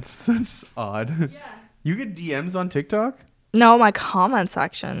TikTok. That's odd. Yeah. You get DMs on TikTok? No, my comment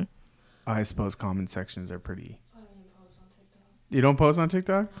section. I suppose comment sections are pretty. I don't even post on TikTok. You don't post on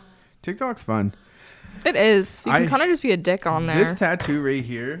TikTok? TikTok's fun. It is. You can kind of just be a dick on there. This tattoo right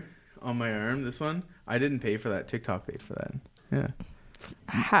here on my arm, this one, I didn't pay for that. TikTok paid for that. Yeah.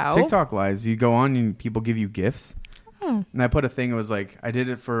 How? TikTok lives. You go on and people give you gifts. Oh. And I put a thing. It was like, I did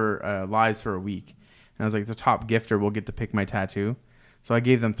it for lives for a week. And I was like, the top gifter will get to pick my tattoo. So I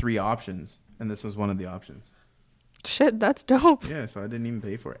gave them 3 options. And this was one of the options. Shit, that's dope. Yeah, so I didn't even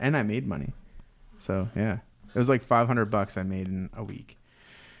pay for it. And I made money. So, yeah. It was like $500 I made in a week.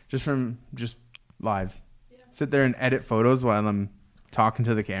 Just from lives. Yeah. Sit there and edit photos while I'm talking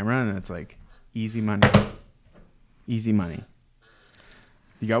to the camera. And it's like, easy money. Easy money.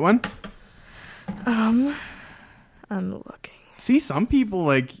 You got one? I'm looking. See, some people,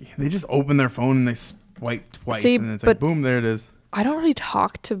 like, they just open their phone and they swipe twice. And it's like, boom, there it is. I don't really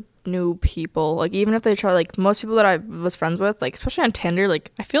talk to new people. Like, even if they try, like, most people that I was friends with, like, especially on Tinder,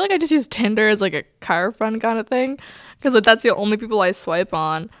 like, I feel like I just use Tinder as, like, a car friend kind of thing. Because, like, that's the only people I swipe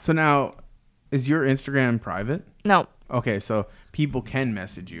on. So now, is your Instagram private? No. Okay, so people can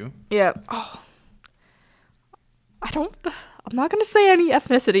message you. Yeah. Oh. I'm not going to say any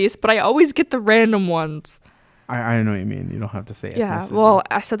ethnicities, but I always get the random ones. I know what you mean. You don't have to say ethnicity. Yeah, well,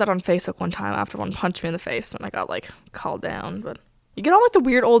 I said that on Facebook one time after one punched me in the face, and I got, like, called down. But you get all, like, the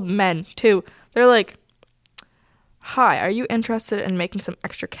weird old men, too. They're like, hi, are you interested in making some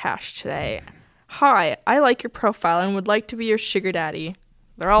extra cash today? Hi, I like your profile and would like to be your sugar daddy.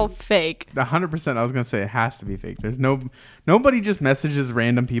 They're all fake. 100%. I was going to say it has to be fake. There's nobody just messages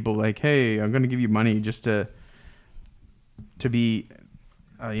random people like, hey, I'm going to give you money just to be,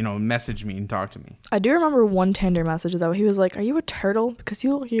 message me and talk to me. I do remember one Tinder message, though. He was like, are you a turtle? Because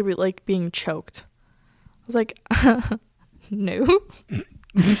you look like being choked. I was like, no.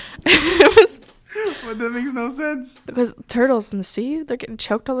 It was... But that makes no sense. Because turtles in the sea, they're getting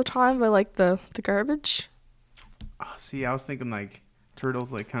choked all the time by, like, the garbage. Oh, see, I was thinking, like,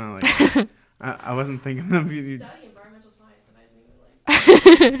 turtles like kind of like I wasn't thinking them. Study environmental science, and I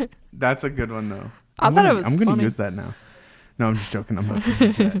didn't even like. That's a good one though. I thought it was I'm gonna funny. use that now. No, I'm just joking. I'm not gonna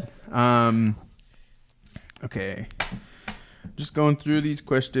use that. Okay. Just going through these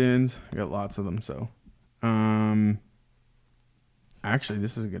questions. I got lots of them. So, actually,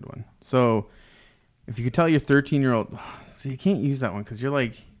 this is a good one. So, if you could tell your 13-year-old, so you can't use that one because you're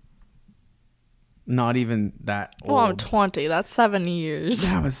like not even that old. Well, I'm 20. That's 7 years.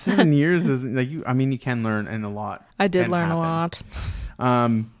 Yeah, but 7 years isn't like you. I mean, you can learn and a lot. I did learn a lot.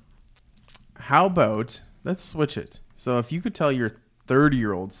 How about let's switch it. So, if you could tell your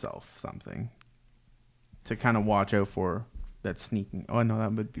 30-year-old self something to kind of watch out for. That's sneaking. Oh, no,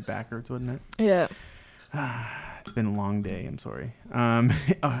 that would be backwards, wouldn't it? Yeah. It's been a long day. I'm sorry.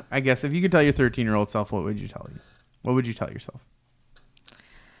 I guess if you could tell your 13-year-old self, what would you tell you? What would you tell yourself?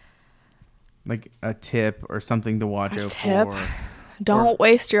 Like a tip or something to watch out for? Don't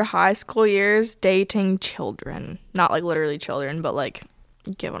waste your high school years dating children. Not like literally children, but like,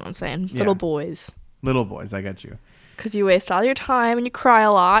 you get what I'm saying? Yeah. Little boys. Little boys, I got you. Because you waste all your time and you cry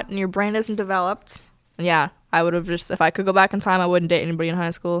a lot and your brain isn't developed. And yeah. I would have just, if I could go back in time, I wouldn't date anybody in high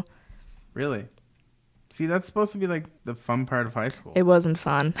school. Really? See, that's supposed to be like the fun part of high school. It wasn't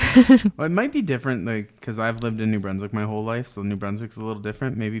fun. Well, it might be different, like, because I've lived in New Brunswick my whole life, so New Brunswick's a little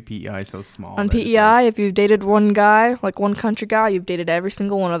different. Maybe PEI is so small. On PEI, if you've dated one guy, like one country guy, you've dated every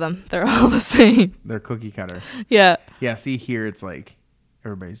single one of them. They're all the same. They're cookie cutter. Yeah. Yeah, see, here it's like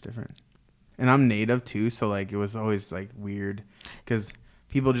everybody's different. And I'm native too, so like it was always like weird because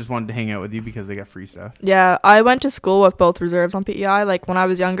people just wanted to hang out with you because they got free stuff. Yeah, I went to school with both reserves on PEI. Like, when I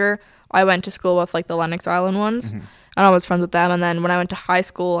was younger, I went to school with, like, the Lennox Island ones, and I was friends with them. And then when I went to high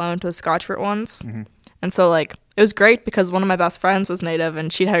school, I went to the Scotchfort ones. And so, like, it was great because one of my best friends was native,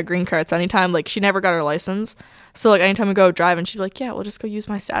 and she'd had a green card. So anytime, like, she never got her license. So, like, anytime we go drive, and she'd be like, yeah, we'll just go use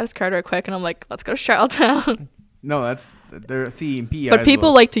my status card right quick. And I'm like, let's go to Charlottetown. No, that's see in PEI. But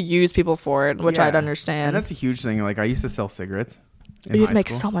people like to use people for it, which I'd understand. And that's a huge thing. Like, I used to sell cigarettes. You'd make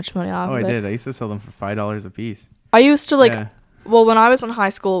so much money off of it. Oh, I did. I used to sell them for $5 a piece. I used to, like, well, when I was in high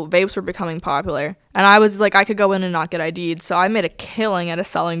school, vapes were becoming popular. And I was, like, I could go in and not get ID'd. So I made a killing out of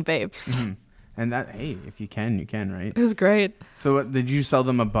selling vapes. And that, hey, if you can, right? It was great. So did you sell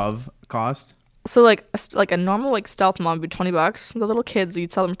them above cost? So, like a normal, like, stealth mod would be $20. The little kids,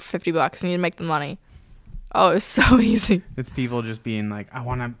 you'd sell them for $50 and you'd make the money. Oh, it was so easy. It's people just being like, I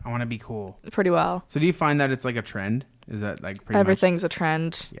wanna be cool. Pretty well. So do you find that it's like a trend? Is that like pretty Everything's a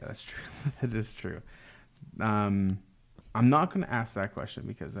trend? Yeah, that's true. It is true. I'm not gonna ask that question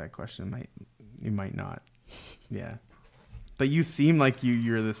because that question you might not. Yeah. But you seem like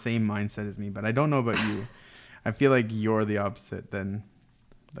you're the same mindset as me, but I don't know about you. I feel like you're the opposite than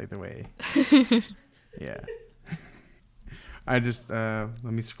like the way. Yeah. I just let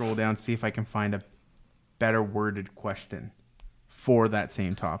me scroll down, see if I can find a better worded question for that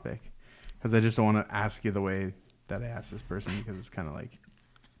same topic, because I just don't want to ask you the way that I asked this person because it's kind of like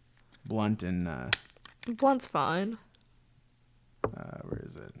blunt and blunt's fine. Where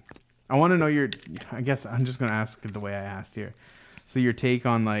is it? I want to know your, I guess I'm just gonna ask it the way I asked here. So your take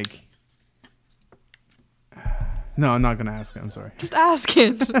on like, no, I'm not gonna ask it, I'm sorry. Just ask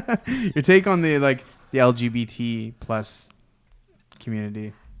it. Your take on the like the LGBT plus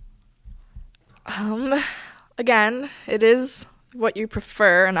community. Again, it is what you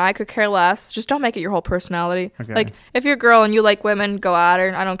prefer, and I could care less. Just don't make it your whole personality. Okay. Like, if you're a girl and you like women, go at her,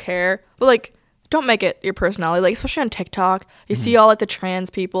 and I don't care. But, like, don't make it your personality. Like, especially on TikTok, you see all, like, the trans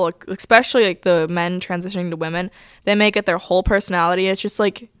people, especially, like, the men transitioning to women. They make it their whole personality. It's just,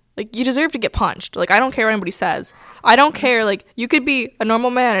 like, you deserve to get punched. Like, I don't care what anybody says. I don't care. Like, you could be a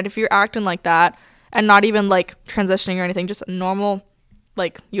normal man, and if you're acting like that and not even, like, transitioning or anything, just a normal,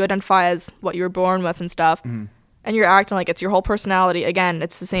 like, you identify as what you were born with and stuff, and you're acting like it's your whole personality. Again,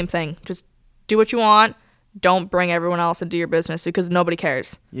 it's the same thing. Just do what you want. Don't bring everyone else into your business because nobody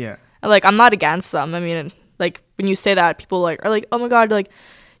cares. Yeah. And, like, I'm not against them. I mean, like, when you say that, people are like, oh my God, like,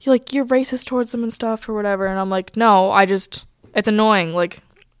 you're racist towards them and stuff or whatever. And I'm like, no, it's annoying. Like,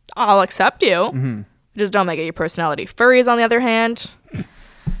 I'll accept you. Just don't make it your personality. Furries, on the other hand,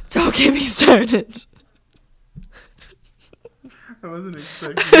 don't get me started. I wasn't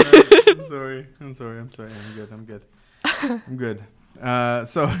expecting that. I'm sorry. I'm good.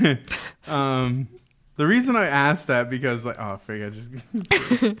 So, the reason I asked that because, like, oh, frig,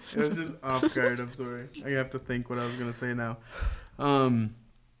 it was just off guard. I'm sorry. I have to think what I was gonna say now.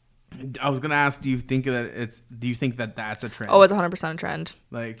 I was gonna ask, do you think that that's a trend? Oh, it's 100% a trend.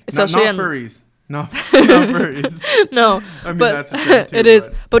 Like, especially not furries. Not furries. No, I mean, but that's a trend too, it is.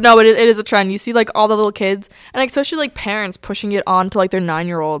 But no, it is a trend. You see, like, all the little kids, and like, especially like parents pushing it on to like their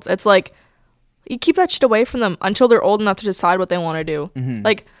 9-year-olds. It's like, you keep that shit away from them until they're old enough to decide what they want to do. Mm-hmm.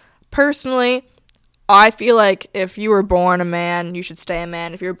 Like, personally, I feel like if you were born a man, you should stay a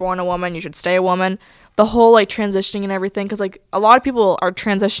man. If you were born a woman, you should stay a woman. The whole like transitioning and everything, because like a lot of people are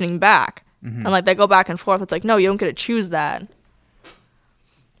transitioning back, and like they go back and forth. It's like, no, you don't get to choose that.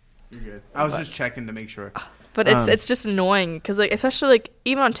 You're good. I was just checking to make sure. But it's just annoying because, like, especially, like,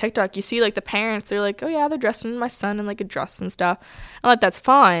 even on TikTok, you see, like, the parents, they're like, oh, yeah, they're dressing my son in, like, a dress and stuff. And, like, that's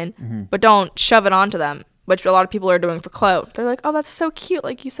fine, but don't shove it onto them, which a lot of people are doing for clout. They're like, oh, that's so cute.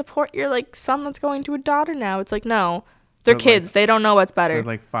 Like, you support your, like, son that's going to a daughter now. It's like, no. They're kids. Like, they don't know what's better. They're,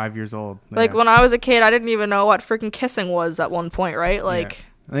 like, 5 years old. Like, when I was a kid, I didn't even know what freaking kissing was at one point, right? Like...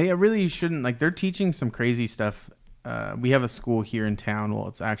 Yeah. They really shouldn't. Like, they're teaching some crazy stuff. We have a school here in town. Well,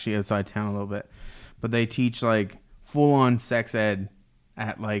 it's actually outside town a little bit. But they teach, like, full-on sex ed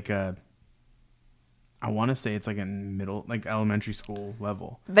at, like, I want to say it's, like, in middle, like, elementary school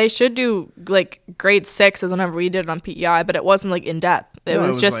level. They should do, like, grade 6 as whenever we did it on PEI, but it wasn't, like, in-depth. It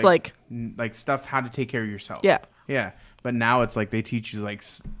was just, like... Like, stuff, how to take care of yourself. Yeah. Yeah. But now it's, like, they teach you, like,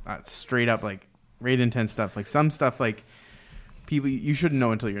 straight up, like, rate intense stuff. Like, some stuff, like... People you shouldn't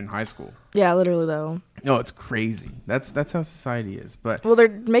know until you're in high school. Yeah, literally though. No, it's crazy. That's how society is. But well, they're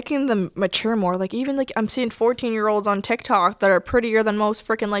making them mature more. Like even like I'm seeing 14-year-olds on TikTok that are prettier than most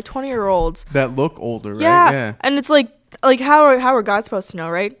freaking like 20-year-olds that look older, right? Yeah. And it's like how are guys supposed to know,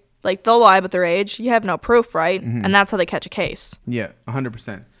 right? Like they'll lie about their age. You have no proof, right? Mm-hmm. And that's how they catch a case. Yeah,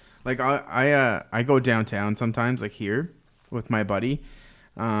 100%. Like I go downtown sometimes, like here with my buddy,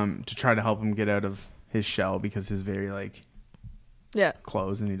 to try to help him get out of his shell because he's very like. Yeah,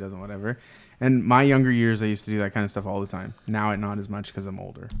 clothes and he doesn't whatever. And my younger years I used to do that kind of stuff all the time. Now not as much because I'm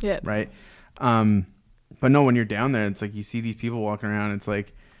older. Yeah, right. But no, when you're down there, it's like you see these people walking around. It's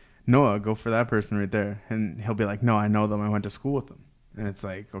like, Noah, go for that person right there, and he'll be like, no, I know them, I went to school with them. And it's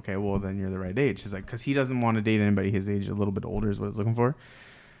like, okay, well then you're the right age. He's like, because he doesn't want to date anybody his age, a little bit older is what he's looking for.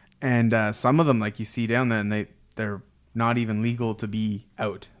 And some of them like you see down there and they're not even legal to be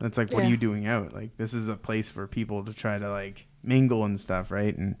out. That's like, what are you doing out? Like this is a place for people to try to like mingle and stuff,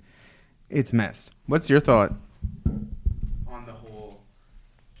 right? And it's messed. What's your thought on the whole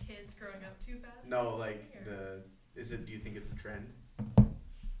kids growing up too fast? No, like do you think it's a trend?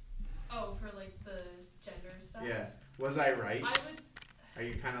 Oh, for like the gender stuff? Yeah. Was I right? Are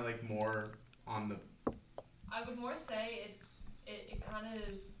you kind of like more on the I would more say it kind of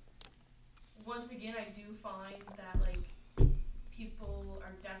once again I do find that like people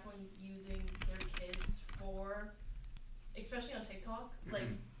are definitely using their kids for especially on TikTok, like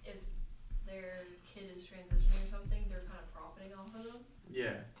if their kid is transitioning or something, they're kind of profiting off of them.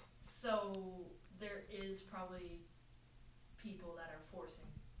 Yeah. So there is probably people that are forcing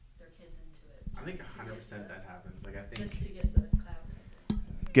their kids into it. I think 100% that happens. Like I think just to get the clout.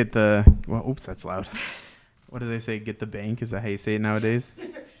 Get the well. Oops, that's loud. What do they say? Get the bank? Is that how you say it nowadays?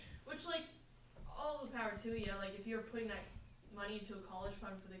 Which like all the power to you. Like if you're putting that money into a college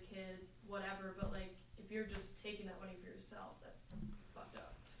fund for the kid, whatever. But like if you're just taking that money for yourself, that's fucked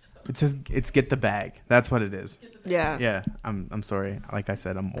up. So. It says it's get the bag. That's what it is. Yeah. Yeah. I'm sorry. Like I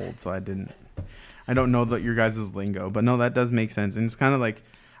said, I'm old, so I don't know that your guys' lingo, but no, that does make sense. And it's kind of like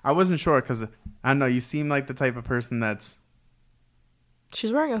I wasn't sure because I don't know. You seem like the type of person that's.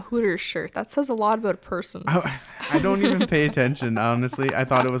 She's wearing a Hooters shirt. That says a lot about a person. I don't even pay attention, honestly. I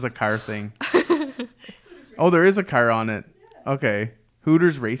thought it was a car thing. Oh, there is a car on it. Okay.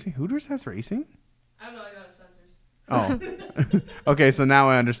 Hooters racing? Hooters has racing? I don't know. I got a Oh. Spencer's. Okay, so now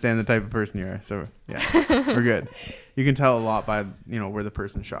I understand the type of person you are. So, yeah, we're good. You can tell a lot by, where the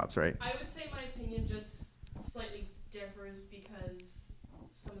person shops, right? I would say my opinion just slightly differs because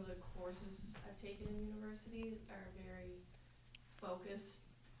some of the courses I've taken in university are very focused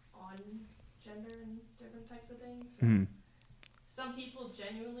on gender and different types of things. So some people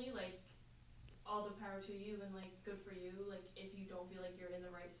genuinely, like, all the power to you and, like, good for you, like, if you don't feel like you're in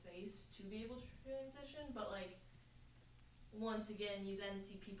the right space to be able to transition, but, like, once again, you then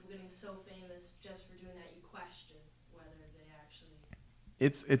see people getting so famous just for doing that, you question whether they actually...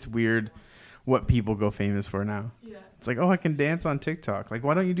 It's weird what people go famous for now. Yeah. It's like, oh, I can dance on TikTok. Like,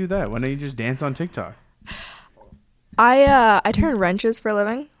 why don't you do that? Why don't you just dance on TikTok? I turn wrenches for a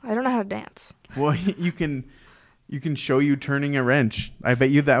living. I don't know how to dance. Well, you can show you turning a wrench. I bet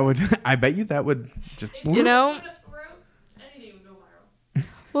you that would just... You know? Anything would go viral.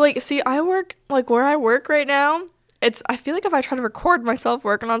 Well, like, see, I work, like, where I work right now... I feel like if I try to record myself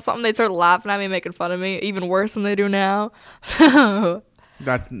working on something, they'd start laughing at me, making fun of me, even worse than they do now. So,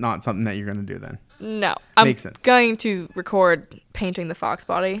 That's not something that you're going to do then. No. I'm Makes sense. going to record painting the Fox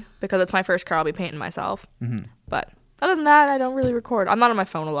body because it's my first car I'll be painting myself. Mm-hmm. But other than that, I don't really record. I'm not on my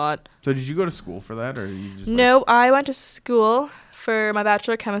phone a lot. So did you go to school for that, or you just? No, I went to school for my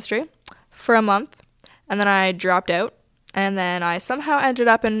Bachelor of Chemistry for a month, and then I dropped out, and then I somehow ended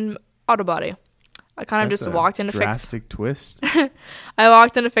up in auto body. I kind of just walked into drastic twist. I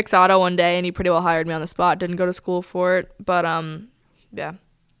walked into Fix Auto one day, and he pretty well hired me on the spot. Didn't go to school for it, but yeah.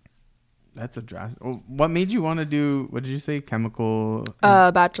 That's a drastic. What made you want to do? What did you say? Chemical.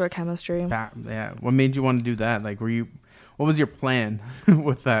 Bachelor of Chemistry. Yeah. What made you want to do that? Like, what was your plan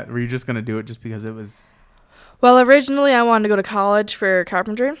with that? Were you just gonna do it just because it was? Well, originally I wanted to go to college for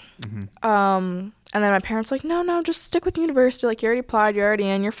carpentry. Mm-hmm. And then my parents were like, no, just stick with university. Like, you already applied, you're already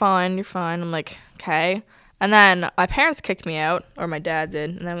in, you're fine. I'm like, okay. And then my parents kicked me out, or my dad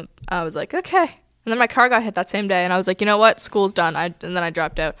did. And then I was like, okay. And then my car got hit that same day, and I was like, you know what? School's done. And then I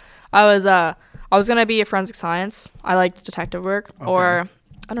dropped out. I was gonna be a forensic science. I liked detective work, or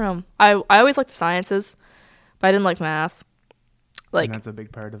I don't know. I always liked the sciences, but I didn't like math. Like, and that's a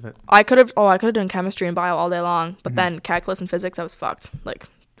big part of it. I could have done chemistry and bio all day long, but then calculus and physics, I was fucked. Like,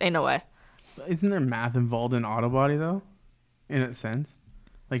 ain't no way. Isn't there math involved in auto body though? In a sense,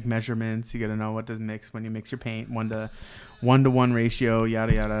 like measurements, you got to know what to mix when you mix your paint, 1-to-1 ratio,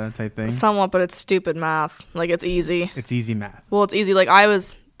 yada yada type thing. Somewhat, but it's stupid math. Like, it's easy. It's easy math. Well, it's easy. Like, I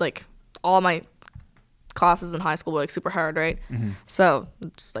was like, all my classes in high school were like super hard, right? Mm-hmm. So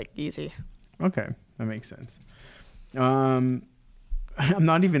it's like easy. Okay, that makes sense. I'm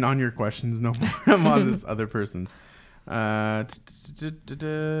not even on your questions no more. I'm on this other person's. I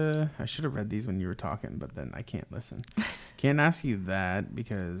should have read these when you were talking, but then I can't listen. Can't ask you that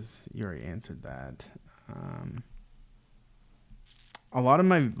because you already answered that. A lot of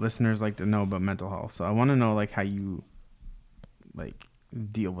my listeners like to know about mental health, so I want to know like how you like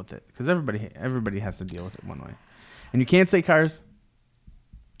deal with it, because everybody has to deal with it one way, and you can't say cars.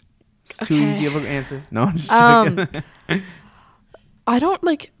 It's too easy of an answer. No, I'm just joking. I don't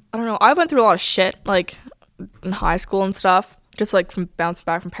know. I went through a lot of shit like in high school and stuff, just like from bouncing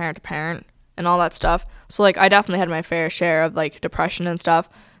back from parent to parent and all that stuff. So like I definitely had my fair share of like depression and stuff,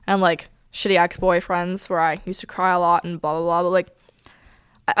 and like shitty ex-boyfriends where I used to cry a lot and blah blah blah. But like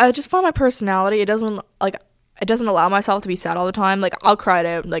I just find my personality, it doesn't allow myself to be sad all the time. Like, I'll cry it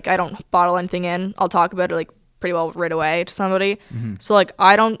out. Like, I don't bottle anything in. I'll talk about it like pretty well right away to somebody. Mm-hmm. So like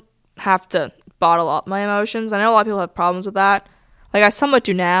I don't have to bottle up my emotions. I know a lot of people have problems with that. Like, I somewhat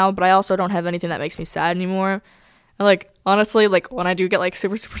do now, but I also don't have anything that makes me sad anymore. And like, honestly, like when I do get like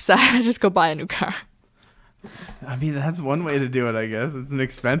super super sad, I just go buy a new car. I mean, that's one way to do it, I guess. It's an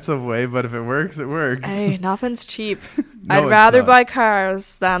expensive way, but if it works, it works. Hey, nothing's cheap. No, I'd rather buy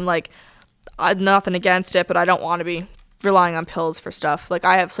cars than like, nothing against it, but I don't want to be relying on pills for stuff. Like,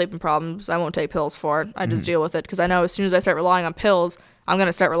 I have sleeping problems. I won't take pills for it. I just deal with it because I know as soon as I start relying on pills, I'm going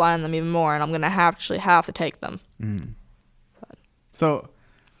to start relying on them even more, and I'm going to have to take them. So,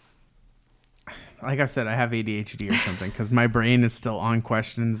 like I said, I have ADHD or something because my brain is still on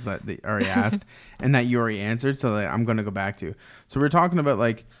questions that they already asked and that you already answered. So that I'm going to go back to. So we're talking about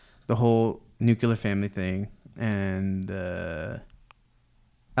like the whole nuclear family thing and the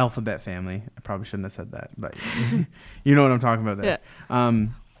alphabet family. I probably shouldn't have said that, but you know what I'm talking about there. Yeah.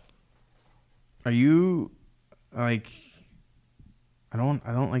 Are you like? I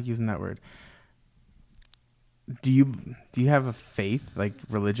don't like using that word. Do you have a faith, like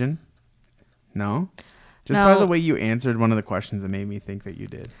religion? No? Just no. By the way you answered one of the questions, it made me think that you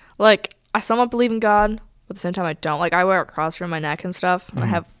did. Like, I somewhat believe in God, but at the same time I don't. Like, I wear a cross around my neck and stuff, and I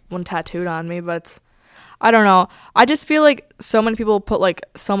have one tattooed on me, but I don't know. I just feel like so many people put like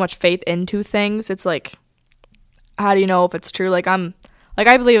so much faith into things. It's like, how do you know if it's true? Like, I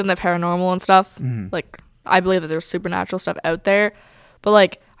believe in the paranormal and stuff. Like, I believe that there's supernatural stuff out there, but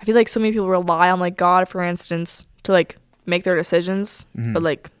like I feel like so many people rely on like God, for instance, to like make their decisions, but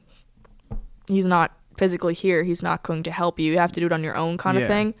like he's not physically here. He's not going to help you. You have to do it on your own kind of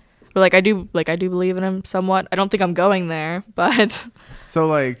thing. But like I do believe in him somewhat. I don't think I'm going there, but so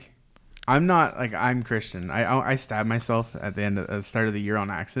like I'm not like I'm Christian. I stabbed myself at the start of the year on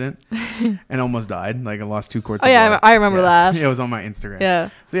accident and almost died. Like I lost 2 quarts. Oh yeah, I remember that. Yeah, it was on my Instagram. Yeah.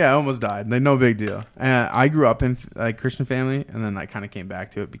 So yeah, I almost died. Like no big deal. And I grew up in like Christian family, and then I kind of came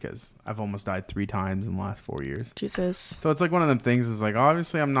back to it because I've almost died 3 times in the last 4 years. Jesus. So it's like one of them things. Is like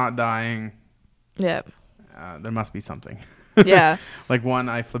obviously I'm not dying. Yeah. There must be something. Yeah. Like one,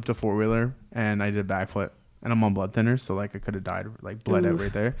 I flipped a 4-wheeler and I did a backflip. And I'm on blood thinners, so like I could have died, like bled out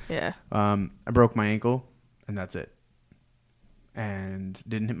right there. Yeah. I broke my ankle, and that's it. And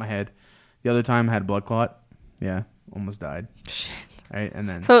didn't hit my head. The other time I had a blood clot. Yeah, almost died. Shit. right? And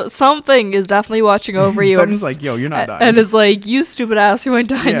then So something is definitely watching over you. something's like, yo, you're not dying. And it's like, you stupid ass, you ain't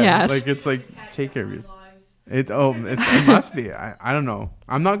dying yet. Like it's like, take care of yourself. It must be. I don't know.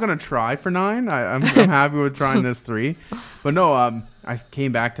 I'm not gonna try for 9. I'm happy with trying this 3, but no. I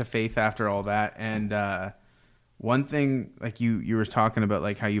came back to faith after all that, and one thing, like you were talking about,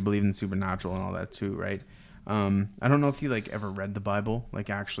 like how you believe in supernatural and all that too, right? I don't know if you like ever read the Bible, like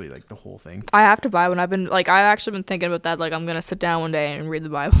actually like the whole thing. I have to buy one. I've actually been thinking about that. Like, I'm gonna sit down one day and read the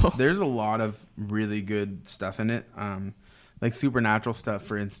Bible. There's a lot of really good stuff in it, like supernatural stuff,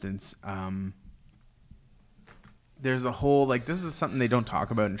 for instance. There's a whole, like, this is something they don't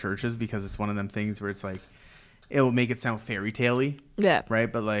talk about in churches because it's one of them things where it's like, it will make it sound fairy tale-y. Yeah.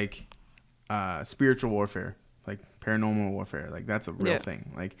 Right? But like spiritual warfare, like paranormal warfare, like that's a real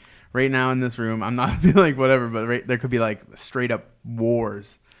thing. Like right now in this room, I'm not like whatever, but there could be like straight up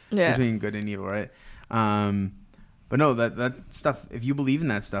wars between good and evil, right? But no, that stuff, if you believe in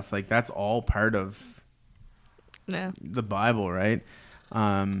that stuff, like that's all part of the Bible, right?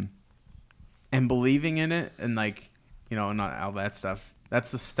 And believing in it and like, you know, not all that stuff,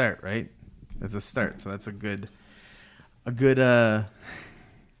 that's the start, right? That's a start. So that's a good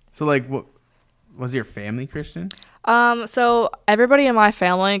so like, what was your family Christian? So everybody in my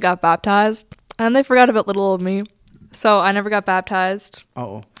family got baptized, and they forgot about little old me, so I never got baptized.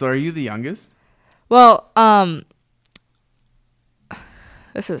 Oh, so are you the youngest? Well, I'm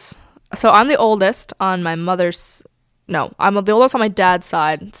the oldest on my mother's. No, I'm the oldest on my dad's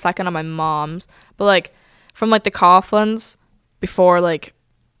side, second on my mom's. But like from like the Coughlins, before, like,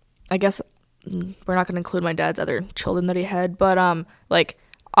 I guess we're not gonna include my dad's other children that he had, but like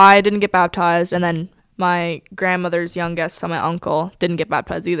I didn't get baptized, and then my grandmother's youngest, so my uncle, didn't get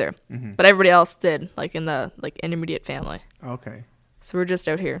baptized either. Mm-hmm. But everybody else did, like in the like intermediate family. Okay. So we're just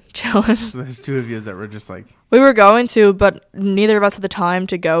out here chilling. So there's 2 of you that were just like... We were going to, but neither of us had the time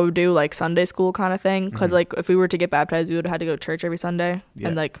to go do like Sunday school kind of thing. Because like if we were to get baptized, we would have had to go to church every Sunday. Yeah.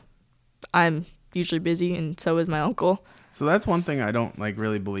 And like I'm usually busy, and so is my uncle. So that's one thing I don't like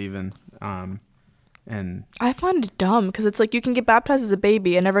really believe in. And I find it dumb because it's like you can get baptized as a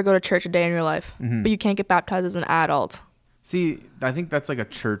baby and never go to church a day in your life. Mm-hmm. But you can't get baptized as an adult. See, I think that's like a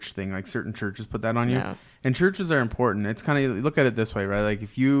church thing. Like certain churches put that on you. No. And churches are important. It's kind of, look at it this way, right? Like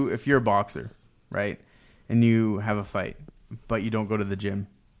if you're a boxer, right? And you have a fight, but you don't go to the gym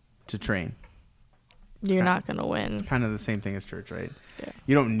to train. You're not going to win. It's kind of the same thing as church, right? Yeah.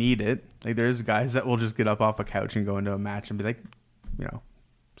 You don't need it. Like there's guys that will just get up off a couch and go into a match and be like, you know,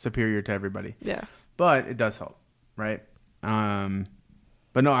 superior to everybody. Yeah. But it does help, right?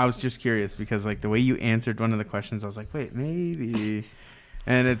 But no, I was just curious because like the way you answered one of the questions, I was like, wait, maybe.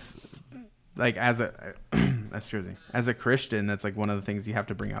 And it's like as a Christian, that's like one of the things you have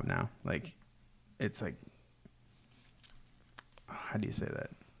to bring up now. Like it's like, how do you say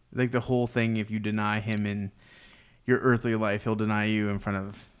that? Like the whole thing, if you deny him in your earthly life, he'll deny you in front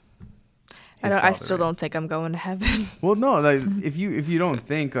of I still don't think I'm going to heaven. Well, no, like if you don't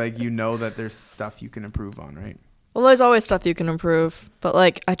think, like, you know that there's stuff you can improve on, right? Well, there's always stuff you can improve, but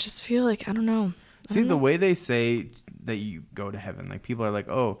like I just feel like I don't know. See, the way they say that you go to heaven, like people are like,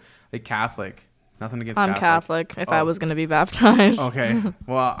 oh, like Catholic. Nothing against I'm Catholic. If I was going to be baptized. Okay.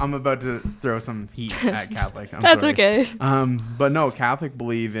 Well, I'm about to throw some heat at Catholic. That's sorry. Okay. But no, Catholic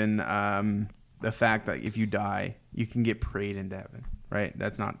believe in the fact that if you die, you can get prayed into heaven, right?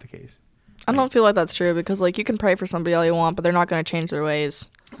 That's not the case. I don't feel like that's true because, like, you can pray for somebody all you want, but they're not going to change their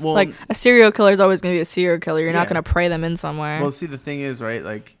ways. Well, like, a serial killer is always going to be a serial killer. You're not going to pray them in somewhere. Well, see, the thing is, right,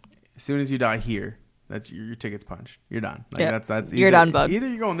 like, as soon as you die here, that's your ticket's punched. You're done. Like, that's either, you're done, bud. Either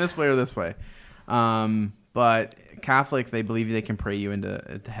you're going this way or this way. But Catholic, they believe they can pray you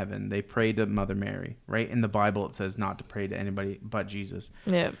into heaven. They pray to Mother Mary, right? In the Bible, it says not to pray to anybody but Jesus.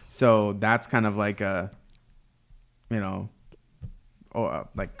 Yeah. So that's kind of like a, you know,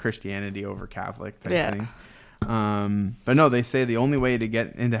 like Christianity over Catholic type thing. But no, they say the only way to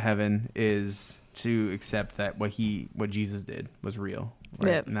get into heaven is to accept that what Jesus did was real.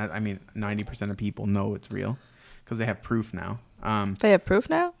 Right? Yep. And that, I mean, 90% of people know it's real because they have proof now. They have proof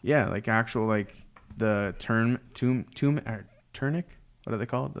now? Yeah, like actual, like the tunic. What are they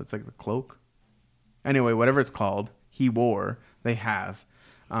called? That's like the cloak. Anyway, whatever it's called, he wore. They have.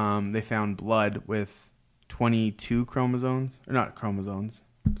 They found blood with 22 chromosomes, or not chromosomes,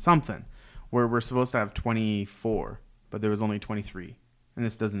 something, where we're supposed to have 24, but there was only 23, and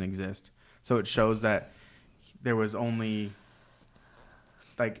this doesn't exist. So it shows that there was only,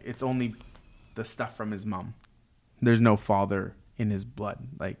 like, it's only the stuff from his mom. There's no father in his blood,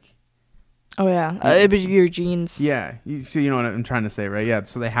 like. Oh yeah, it'd be your genes. Yeah, so you know what I'm trying to say, right? Yeah,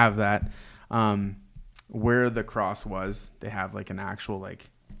 so they have that. where the cross was, they have like an actual like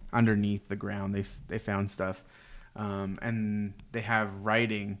underneath the ground. They found stuff, and they have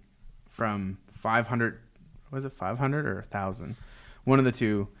writing from 500. Was it 500 or 1,000? One of the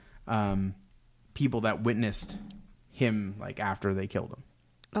two people that witnessed him like after they killed him.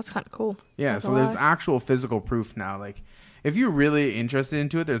 That's kind of cool. Yeah, so there's actual physical proof now. Like, if you're really interested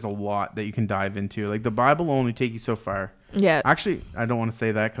into it, there's a lot that you can dive into. Like, the Bible will only take you so far. Yeah. Actually, I don't want to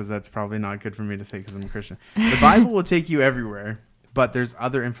say that because that's probably not good for me to say because I'm a Christian. The Bible will take you everywhere, but there's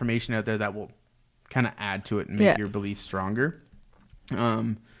other information out there that will kind of add to it and make your belief stronger.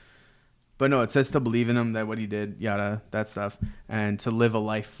 But no, it says to believe in him, that what he did, yada, that stuff, and to live a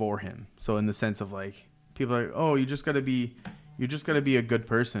life for him. So in the sense of like, people are like, oh, you just got to be a good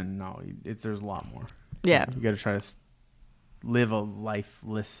person. No, there's a lot more. Yeah. You got to try to live a life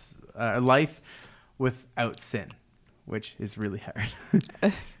without sin, which is really hard.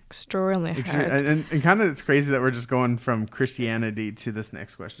 Extremely hard. And kind of it's crazy that we're just going from Christianity to this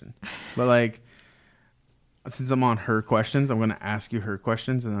next question. But like, since I'm on her questions, I'm going to ask you her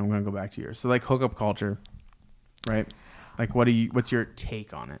questions and then I'm going to go back to yours. So like hookup culture, right? Like what's your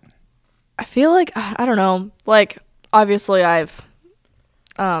take on it? I feel like, I don't know, like obviously I've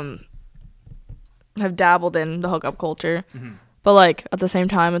have dabbled in the hookup culture, but like at the same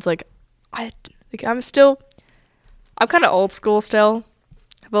time it's like I'm kind of old school still,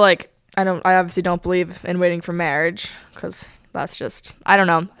 but like I obviously don't believe in waiting for marriage because that's just, I don't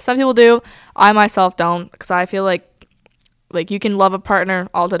know. Some people do. I myself don't, because I feel like you can love a partner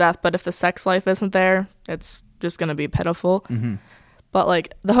all to death, but if the sex life isn't there, it's just going to be pitiful. Mm-hmm. But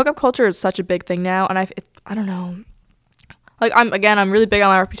like the hookup culture is such a big thing now, and I don't know. Like I'm really big on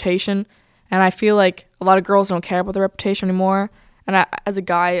my reputation, and I feel like a lot of girls don't care about their reputation anymore. And as a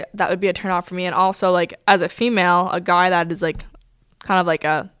guy, that would be a turn off for me. And also like as a female, a guy that is like kind of like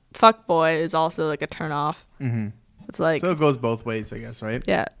a fuck boy is also like a turn off. Mm-hmm. It's like, so it goes both ways, I guess, right?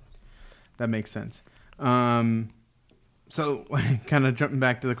 Yeah. That makes sense. So kind of jumping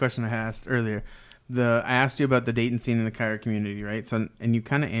back to the question I asked earlier, I asked you about the dating scene in the car community, right? So, and you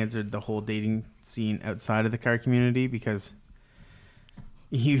kind of answered the whole dating scene outside of the car community because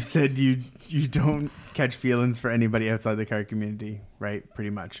you said you don't catch feelings for anybody outside the car community, right? Pretty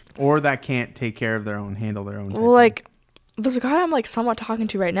much. Or that can't take care of handle their own. Well, like, there's a guy I'm like somewhat talking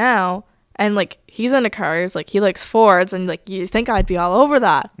to right now, and like he's into cars, like he likes Fords, and like you think I'd be all over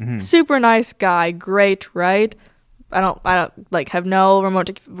that. Mm-hmm. Super nice guy, great, right? I don't like have no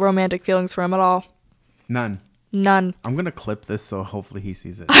romantic feelings for him at all. None. I'm gonna clip this so hopefully he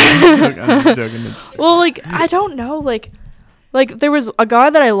sees it. I'm just joking. Well, like I don't know, like there was a guy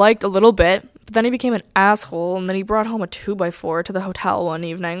that I liked a little bit, but then he became an asshole, and then he brought home a 2x4 to the hotel one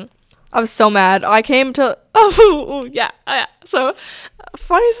evening. I was so mad. I came to yeah. So,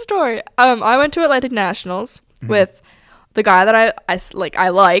 funny story. I went to Atlantic Nationals with the guy that I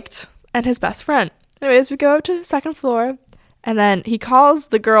liked and his best friend. Anyways, we go to second floor, and then he calls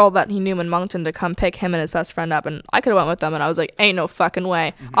the girl that he knew in Moncton to come pick him and his best friend up, and I could have went with them, and I was like, ain't no fucking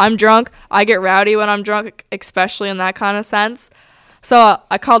way. Mm-hmm. I'm drunk. I get rowdy when I'm drunk, especially in that kind of sense. So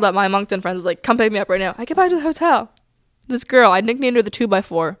I called up my Moncton friends. I was like, come pick me up right now. I get back to the hotel. This girl, I nicknamed her the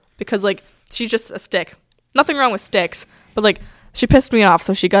 2x4 because like she's just a stick. Nothing wrong with sticks, but like she pissed me off,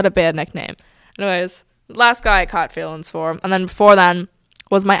 so she got a bad nickname. Anyways, last guy I caught feelings for, and then before then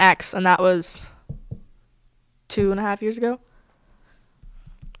was my ex, and that was 2.5 years ago.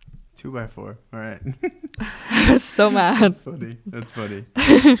 2x4. All right. I was so mad. That's funny.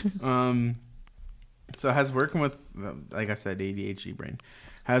 So has working with, like I said, ADHD brain,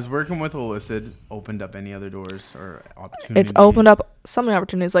 has working with Illicit opened up any other doors or opportunities? It's opened up so many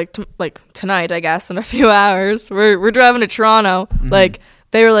opportunities. Like tonight, I guess, in a few hours, we're driving to Toronto. Mm-hmm. Like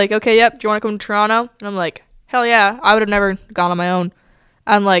they were like, okay, yep, do you want to come to Toronto? And I'm like, hell yeah. I would have never gone on my own.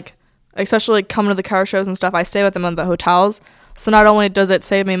 And like, especially like coming to the car shows and stuff, I stay with them in the hotels. So not only does it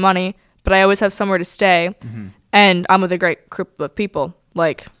save me money, but I always have somewhere to stay. Mm-hmm. And I'm with a great group of people.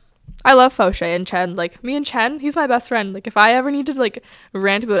 Like, I love Fauché and Chen. Like, me and Chen, he's my best friend. Like, if I ever need to, like,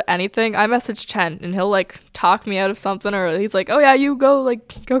 rant about anything, I message Chen, and he'll, like, talk me out of something, or he's like, oh, yeah, you go,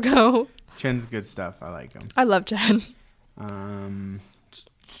 like, go. Chen's good stuff. I like him. I love Chen.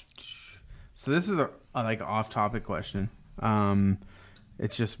 So this is a like, off-topic question.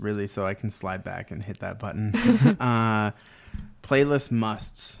 It's just really so I can slide back and hit that button. Playlist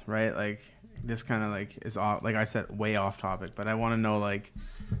musts, right? Like, this kind of, like, is off, like I said, way off topic, but I want to know, like,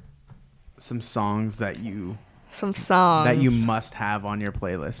 some songs that you must have on your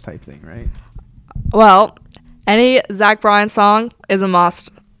playlist type thing, right? Well, any Zach Bryan song is a must.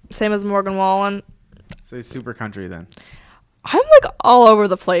 Same as Morgan Wallen. So it's super country then. I'm like all over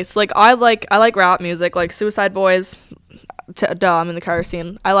the place. Like I like rap music, like Suicide Boys. I'm in the car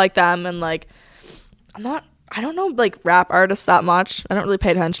scene. I like them, and like I don't know like rap artists that much. I don't really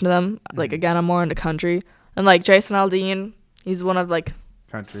pay attention to them. Like again, I'm more into country, and like Jason Aldean, he's one of like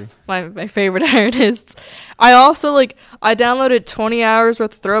country my favorite artists. I also like I downloaded 20 hours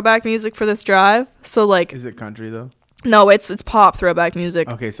worth of throwback music for this drive. So like, is it country though? No, it's pop throwback music.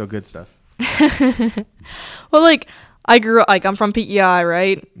 Okay, so good stuff. Well, like I grew up like I'm from PEI,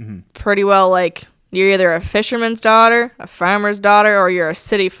 right? Mm-hmm. Pretty well like you're either a fisherman's daughter, a farmer's daughter, or you're a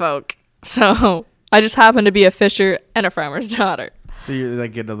city folk. So I just happen to be a fisher and a farmer's daughter. So you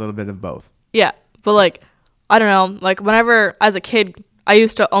like get a little bit of both. Yeah, but like I don't know, like whenever as a kid I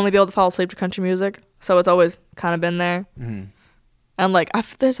used to only be able to fall asleep to country music, so it's always kind of been there. Mm-hmm. And like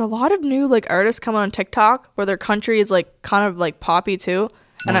there's a lot of new like artists coming on TikTok where their country is like kind of like poppy too.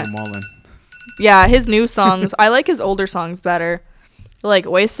 And yeah, his new songs, I like his older songs better. Like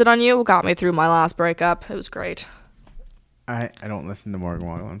Wasted on You got me through my last breakup. It was great. I don't listen to Morgan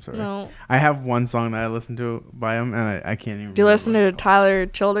Wallen. I'm sorry. No. I have one song that I listen to by him, and I can't even. Do you listen to Tyler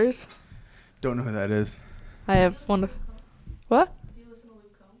Childers? Don't know who that is. I have one. What? Do you listen to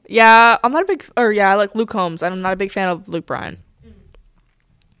Luke Combs? Yeah, I'm not a big. Or yeah, I like Luke Combs. I'm not a big fan of Luke Bryan. Luke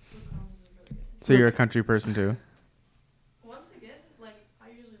Combs is really good. So you're a country person too? Once again, like I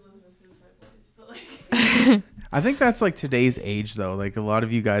usually listen to Suicide Boys, but like. I think that's like today's age though. Like a lot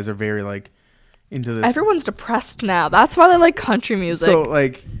of you guys are very like into this. Everyone's depressed now. That's why they like country music. So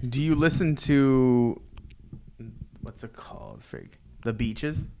like, do you listen to what's it called? Frig, The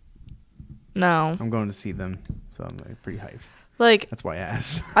Beaches? No. I'm going to see them, so I'm like pretty hyped. Like that's why I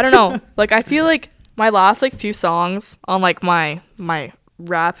asked. I don't know. Like I feel like my last like few songs on like my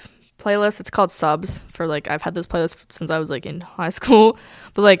rap playlist, it's called Subs for like I've had this playlist since I was like in high school.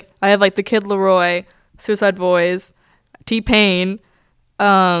 But like I have like The Kid Laroi, Suicide Boys, T-Pain.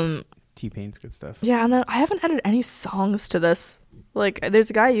 T-Pain's good stuff. Yeah, and then I haven't added any songs to this. Like, there's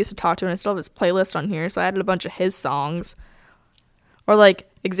a guy I used to talk to, and I still have his playlist on here, so I added a bunch of his songs. Or, like,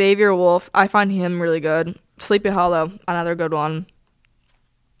 Xavier Wolf. I find him really good. Sleepy Hollow, another good one.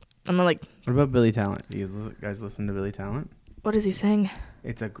 And then, like... What about Billy Talent? Do you guys listen to Billy Talent? What does he sing?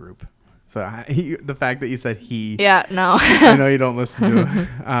 It's a group. So, the fact that you said he... Yeah, no. I know you don't listen to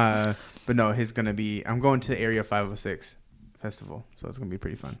him. But no, he's going to be... I'm going to the Area 506 festival, so it's going to be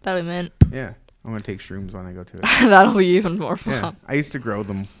pretty fun. That'll be mint. Yeah. I'm going to take shrooms when I go to it. That'll be even more fun. Yeah. I used to grow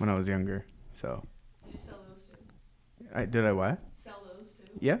them when I was younger, so... Did you sell those too? Did I what? Sell those too?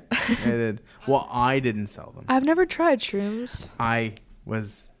 Yeah, I did. Well, I didn't sell them. I've never tried shrooms. I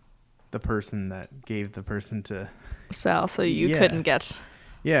was the person that gave the person to... Sell, so you couldn't get...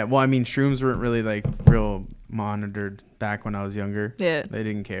 Yeah, well, I mean, shrooms weren't really, like, real monitored back when I was younger. Yeah. They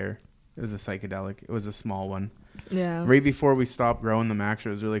didn't care. It was a psychedelic. It was a small one. Yeah. Right before we stopped growing them,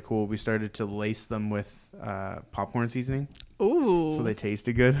 actually, it was really cool. We started to lace them with popcorn seasoning. Ooh. So they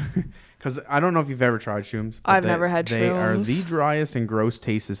tasted good. Because I don't know if you've ever tried shrooms. I've never had shrooms. They are the driest and gross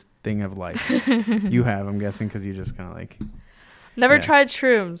tastest thing of life. You have, I'm guessing, because you just kind of like... Never tried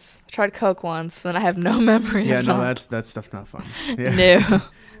shrooms. I tried Coke once, and I have no memory of that. Yeah, no, that stuff's not fun. Yeah. No.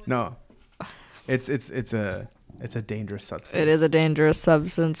 No. It's a dangerous substance. It is a dangerous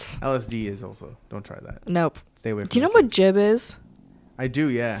substance. LSD is also. Don't try that. Nope. Stay away from Do you know what jib is? I do,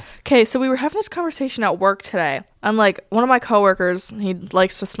 yeah. Okay, so we were having this conversation at work today, and like one of my coworkers, he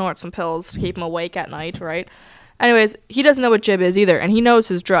likes to snort some pills to keep him awake at night, right? Anyways, he doesn't know what jib is either, and he knows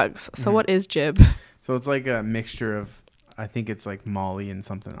his drugs. So what is jib? So it's like a mixture of, I think it's like Molly and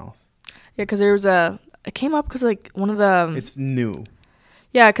something else. Yeah, because it came up because like one of the... It's new.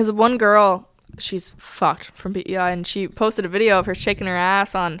 Yeah, because one girl, she's fucked from PEI, and she posted a video of her shaking her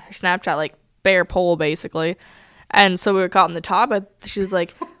ass on her Snapchat, like bare pole basically. And so we were caught in the top. She was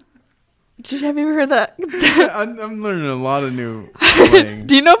like, have you ever heard that? I'm learning a lot of new slang.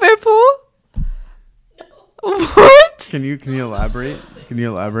 Do you know bare pole? No. What? Can you elaborate? Can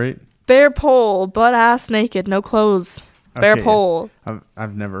you elaborate? Bare pole, butt ass naked, no clothes. Bare pole.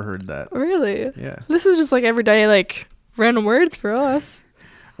 I've never heard that. Really? Yeah. This is just like everyday like random words for us.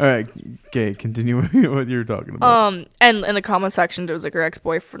 All right. Okay. Continue with what you were talking about. And in the comment section, there was like her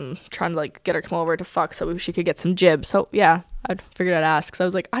ex-boyfriend trying to like get her to come over to fuck so she could get some jib. So yeah, I figured I'd ask. So I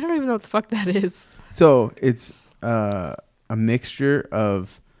was like, I don't even know what the fuck that is. So it's a mixture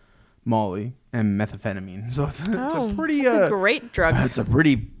of Molly and methamphetamine. So it's a pretty. It's a great drug. It's a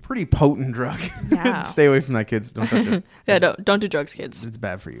pretty potent drug. Yeah. Stay away from that, kids. Don't touch it. Yeah, don't do drugs, kids. It's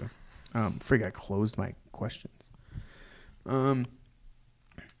bad for you. Frig, I closed my questions.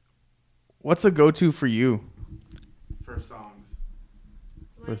 What's a go-to for you? For songs.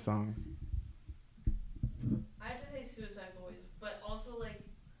 I have to say Suicide Boys.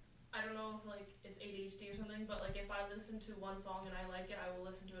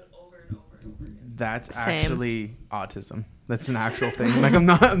 listen to it over and over and over again. That's Same. actually autism. That's an actual thing. Like I'm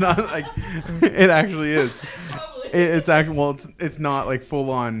not like it actually is. Probably. It's actually well, it's not like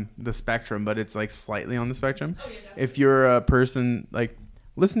full on the spectrum, but it's like slightly on the spectrum. Oh, yeah, definitely. If you're a person like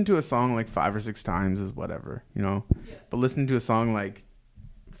listen to a song like 5 or 6 times is whatever, you know. Yeah. But listen to a song like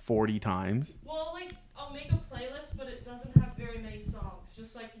 40 times. Well, like, I'll make a playlist, but it doesn't have very many songs.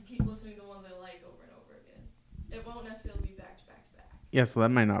 Just so I can keep listening to ones I like over and over again. It won't necessarily be back to back to back. Yeah, so that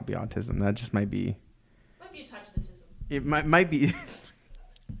might not be autism. That just might be. Might be a touch of autism. It might be.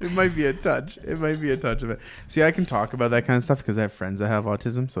 It might be a touch. It might be a touch of it. See, I can talk about that kind of stuff because I have friends that have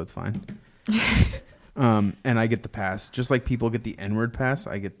autism, so it's fine. And I get the pass. Just like people get the N-word pass,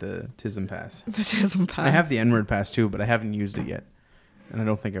 I get the TISM pass. The TISM pass. I have the N-word pass too, but I haven't used it yet. And I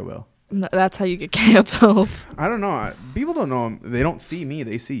don't think I will. That's how you get canceled. I don't know. People don't know. They don't see me.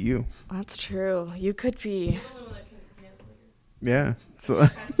 They see you. That's true. You could be. I'm the only one that can cancel it. Yeah. So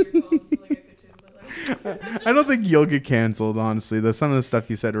Pass your phones, so, like, I could too, but, like, I don't think you'll get canceled, honestly. Some of the stuff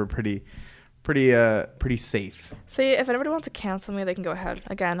you said were pretty safe. See, if anybody wants to cancel me, they can go ahead.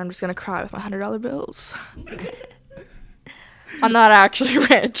 Again, I'm just going to cry with my $100 bills. I'm not actually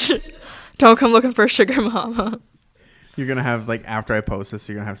rich. Don't come looking for a sugar mama. You're going to have, like, after I post this,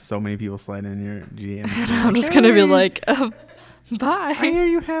 you're going to have so many people slide in your GM. I'm just going to be like, bye. I hear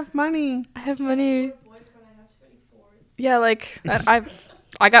you have money. I have money. boyfriend, I have too many Fords. Yeah, like,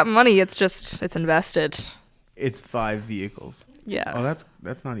 I got money. It's invested. It's 5 vehicles. Yeah. Oh,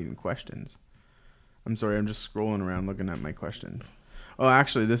 that's not even questions. I'm sorry. I'm just scrolling around looking at my questions. Oh,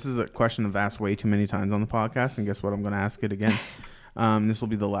 actually, this is a question I've asked way too many times on the podcast, and guess what? I'm going to ask it again. This will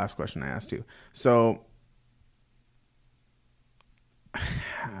be the last question I asked you. So,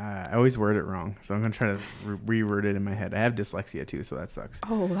 I always word it wrong, so I'm going to try to reword it in my head. I have dyslexia too, so that sucks.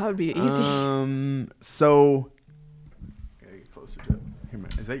 Oh, that would be easy. So, gotta get closer to it. Here,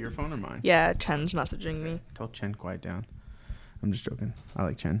 is that your phone or mine? Yeah, Chen's messaging me. Tell Chen quiet down. I'm just joking. I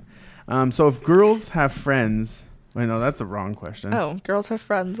like Chen. So if girls have friends, wait, no, that's a wrong question. Oh, girls have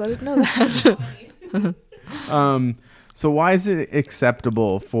friends. I didn't know that. So why is it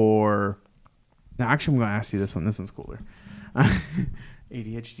acceptable for? Now, actually, I'm going to ask you this one. This one's cooler.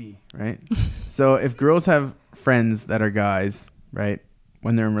 ADHD, right? So if girls have friends that are guys, right,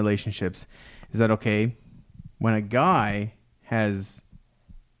 when they're in relationships, is that okay? When a guy has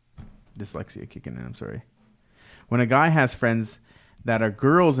dyslexia kicking in, I'm sorry. When a guy has friends that are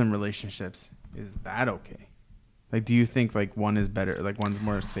girls in relationships, is that okay? Like, do you think like one is better, like one's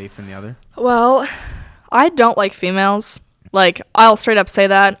more safe than the other? Well, I don't like females. Like, I'll straight up say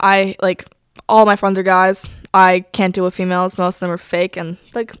that. All my friends are guys. I can't deal with females. Most of them are fake, and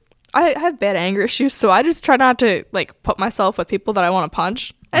like, I have bad anger issues, so I just try not to like put myself with people that I want to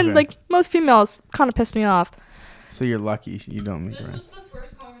punch. And Okay. like, most females kind of piss me off. So you're lucky you don't make This friends. was the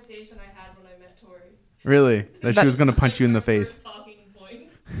first conversation I had when I met Tori. Really? That she was gonna punch you in the Our face. first talking point.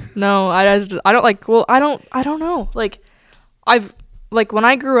 No, I don't like. Well, I don't know. Like, when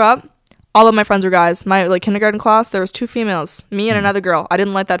I grew up, all of my friends were guys. My like kindergarten class, there was 2 females, me and another girl. I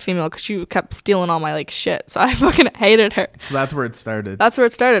didn't like that female because she kept stealing all my like shit, so I fucking hated her. So that's where it started. That's where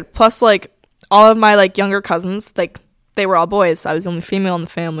it started. Plus, like, all of my like younger cousins, like, they were all boys. I was the only female in the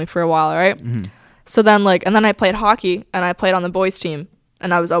family for a while, right? Mm-hmm. So then, like, and then I played hockey, and I played on the boys' team,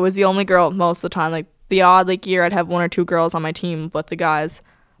 and I was always the only girl most of the time. Like, the odd like year, I'd have 1 or 2 girls on my team with the guys.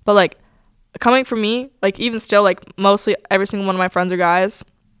 But like, coming from me, like, even still, like, mostly every single one of my friends are guys.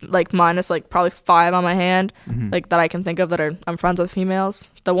 Like, minus like probably 5 on my hand, like, that I can think of that I'm friends with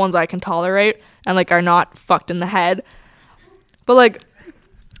females. The ones I can tolerate and like are not fucked in the head. But like,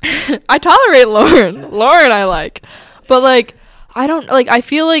 I tolerate Lauren I like, but like, I don't like. I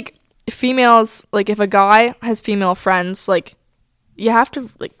feel like females, like, if a guy has female friends, like, you have to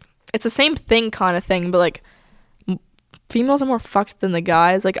like, it's the same thing kind of thing, but like, females are more fucked than the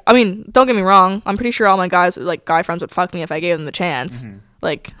guys. Like, I mean, don't get me wrong, I'm pretty sure all my guys, like, guy friends would fuck me if I gave them the chance.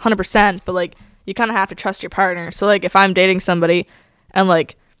 Like, 100%, but like, you kind of have to trust your partner. So like, if I'm dating somebody and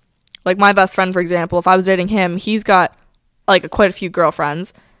like my best friend, for example, if I was dating him, he's got like quite a few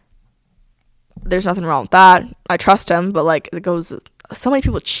girlfriends. There's nothing wrong with that. I trust him, but like, it goes, so many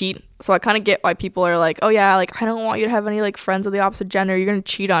people cheat. So I kind of get why people are like, oh yeah, like, I don't want you to have any like friends of the opposite gender. You're going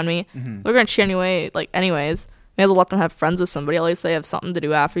to cheat on me. They're going to cheat anyway, like, anyways. May as well let them have friends with somebody. At least they have something to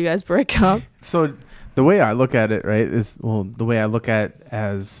do after you guys break up. So the way I look at it, right, is, well, the way I look at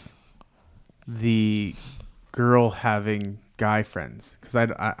as the girl having guy friends, because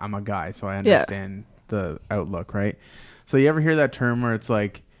I'm a guy, so I understand the outlook, right? So you ever hear that term where it's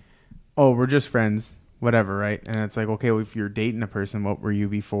like, oh, we're just friends, whatever, right? And it's like, okay, well, if you're dating a person, what were you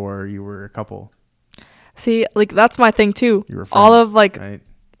before you were a couple? See, like, that's my thing too. You were All friends, of like right?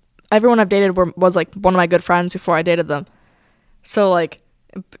 everyone I've dated was like one of my good friends before I dated them. So like,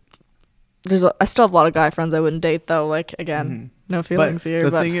 I still have a lot of guy friends I wouldn't date though. Like again, no feelings here.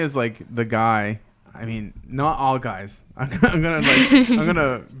 The thing is, like, the guy. I mean, not all guys. I'm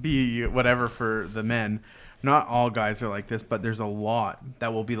gonna be whatever for the men. Not all guys are like this, but there's a lot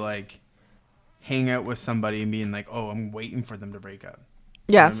that will be like, hang out with somebody and being like, oh, I'm waiting for them to break up.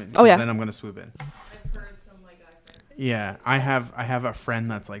 Yeah. You know what I mean? Oh yeah. Then I'm gonna swoop in. I've heard some of my guy friends. Yeah, I have a friend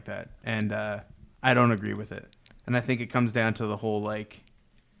that's like that, and I don't agree with it. And I think it comes down to the whole like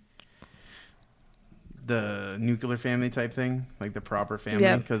the nuclear family type thing, like the proper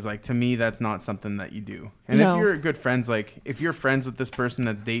family. Because like to me, that's not something that you do. And if you're good friends, like if you're friends with this person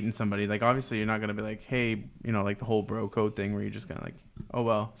that's dating somebody, like obviously you're not gonna be like, hey, you know, like the whole bro code thing where you're just gonna like, oh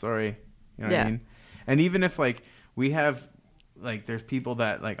well, sorry, you know what I mean? And even if like we have like there's people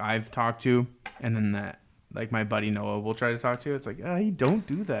that like I've talked to, and then that like my buddy Noah will try to talk to, it's like, you don't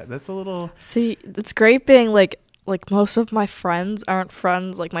do that. That's a little. See, it's great being like most of my friends aren't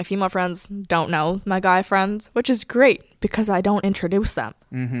friends. Like my female friends don't know my guy friends, which is great because I don't introduce them.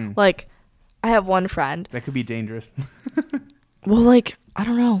 Mm-hmm. Like I have one friend that could be dangerous. Well, like I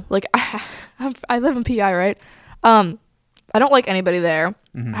don't know. Like I live in PI, right? I don't like anybody there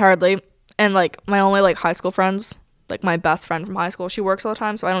hardly, and like my only like high school friends, like my best friend from high school, she works all the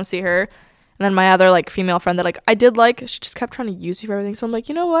time, so I don't see her. And then my other like female friend that like I did like, she just kept trying to use me for everything. So I'm like,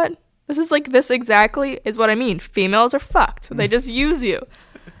 you know what? This exactly is what I mean. Females are fucked. They just use you.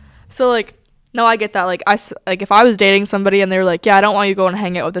 So like, no, I get that. Like if I was dating somebody and they were like, yeah, I don't want you going to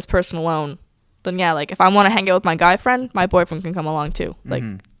hang out with this person alone, then yeah, like if I want to hang out with my guy friend, my boyfriend can come along too. Like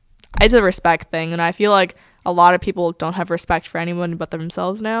it's a respect thing, and I feel like a lot of people don't have respect for anyone but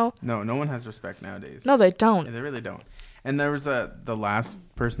themselves now. No one has respect nowadays. No, they don't. Yeah, they really don't. And there was the last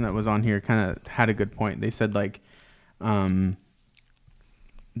person that was on here kind of had a good point. They said like,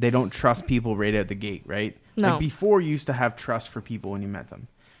 they don't trust people right out the gate, right? No. Like before, you used to have trust for people when you met them.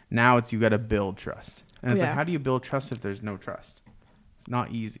 Now it's you got to build trust, and it's like, how do you build trust if there's no trust? It's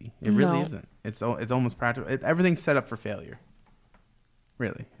not easy. It really isn't. It's almost practical. Everything's set up for failure.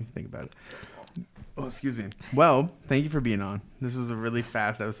 Really, if you think about it. Oh, excuse me. Well, thank you for being on. This was a really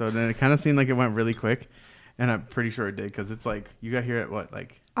fast episode, and it kind of seemed like it went really quick, and I'm pretty sure it did because it's like you got here at what,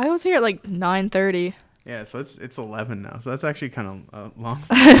 like? I was here at like 9:30. Yeah, so it's 11 now. So that's actually kind of long.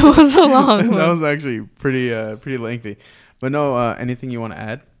 It was a long one. That was actually pretty lengthy. But no, anything you want to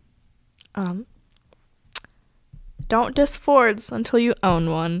add? Don't diss Fords until you own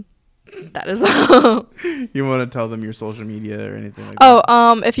one. That is all. You want to tell them your social media or anything like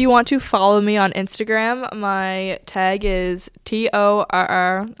that? If you want to follow me on Instagram, my tag is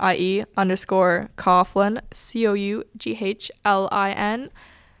TORRIE_Coughlin, COUGHLIN.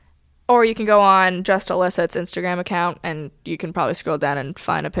 Or you can go on Just Illicit's Instagram account, and you can probably scroll down and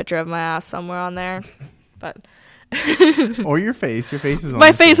find a picture of my ass somewhere on there. But or your face. Your face is on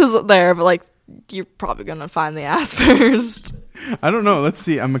my face is there, but like you're probably gonna find the ass first. I don't know. Let's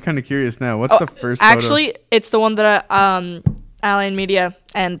see. I'm kind of curious now. What's the first? Actually, photo? It's the one that Alien Media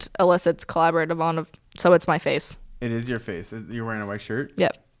and Illicit's collaborative on. So it's my face. It is your face. You're wearing a white shirt.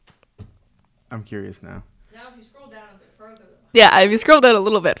 Yep. I'm curious now. Now, if you scroll down a bit further. Yeah, if you scroll down a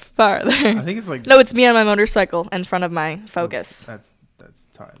little bit farther. I think it's like... No, it's me on my motorcycle in front of my Focus. That's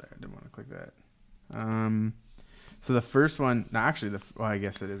Tyler. I didn't want to click that. So the first one... No, actually, I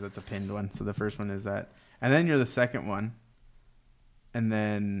guess it is. That's a pinned one. So the first one is that. And then you're the second one. And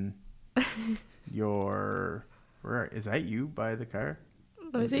then you're... Is that you by the car?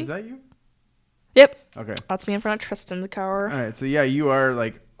 Let me see. Is that you? Yep. Okay. That's me in front of Tristan's car. All right. So yeah, you are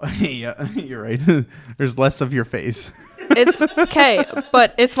like... Yeah, you're right. There's less of your face. It's okay,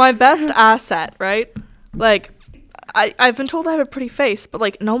 but it's my best asset, right? Like, I've been told I have a pretty face, but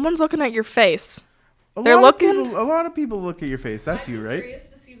like, no one's looking at your face. They're looking. A lot of people look at your face. That's you, right? I'm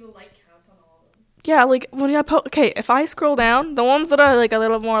curious to see the like count on all of them. Yeah, like when you okay, if I scroll down, the ones that are like a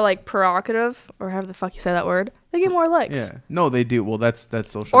little more like provocative, or however the fuck you say that word, they get more likes. Yeah, no, they do. Well, that's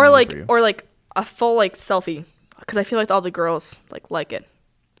social. Or media like, for you. or like a full like selfie, because I feel like all the girls like it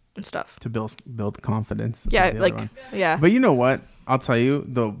and stuff to build confidence. Yeah, like yeah. But you know what? I'll tell you,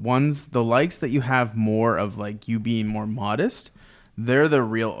 the likes that you have more of like you being more modest, they're the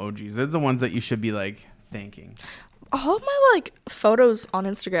real OGs. They're the ones that you should be like thanking. All of my like photos on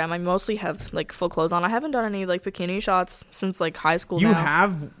Instagram, I mostly have like full clothes on. I haven't done any like bikini shots since like high school. You now.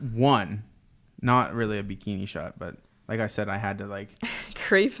 have one, not really a bikini shot, but like I said, I had to like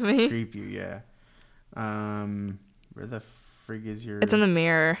creep you. Yeah. Where the frig is your? It's in the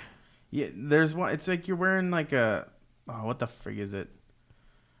mirror. Yeah, there's one. It's like you're wearing like a. Oh, what the frig is it?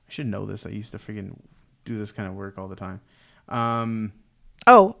 I should know this. I used to friggin' do this kind of work all the time.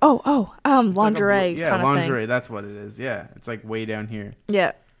 Lingerie Yeah, kind of lingerie. thing. That's what it is. Yeah, it's like way down here.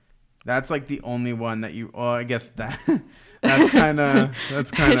 Yeah. That's like the only one that you. Oh, I guess that. That's kind of.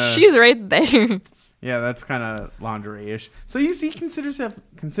 She's right there. Yeah, that's kind of lingerie-ish. So you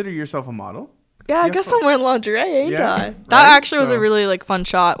consider yourself a model? Yeah, I guess I'm wearing lingerie, ain't Yeah, I? right? That actually was So- a really like fun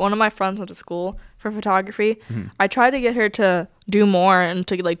shot. One of my friends went to school for photography. I tried to get her to do more and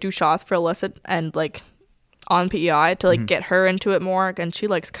to like do shots for illicit and like on PEI to like get her into it more. And she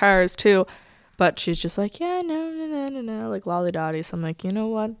likes cars too, but she's just like, yeah, no, like lolly dotty. So I'm like, you know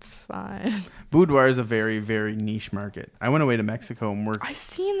what? It's fine. Boudoir is a very, very niche market. I went away to Mexico and worked. I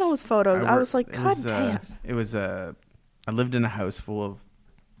seen those photos. I was like, God damn. I lived in a house full of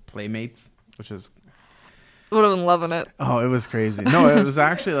playmates, which was. Would have been loving it. Oh, it was crazy. No, it was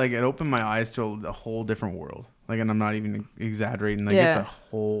actually like it opened my eyes to a whole different world. Like, and I'm not even exaggerating. Like, it's a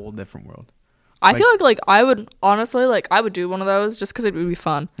whole different world. I feel like I would honestly like I would do one of those just because it would be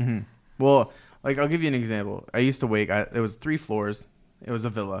fun. Mm-hmm. Well, like I'll give you an example. I used to it was 3 floors. It was a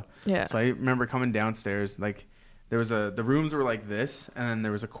villa. Yeah. So I remember coming downstairs. Like there was the rooms were like this, and then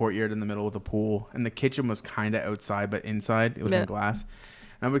there was a courtyard in the middle with a pool, and the kitchen was kind of outside, but inside it was in glass.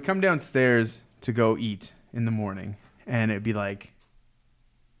 And I would come downstairs to go eat in the morning, and it'd be like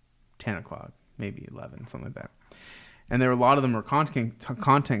 10 o'clock, maybe 11, something like that. And there were a lot of them were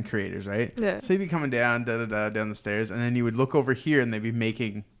content creators, right? Yeah. So you'd be coming down down the stairs, and then you would look over here, and they'd be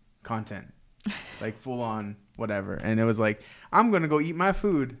making content, like full on whatever. And it was like, I'm gonna go eat my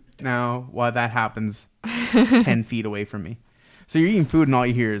food now while that happens 10 feet away from me. So you're eating food, and all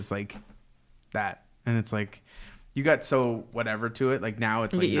you hear is like that, and it's like you got so whatever to it. Like now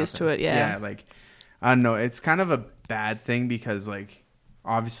it's You like get used nothing. to it, yeah. Yeah, like I don't know. It's kind of a bad thing because like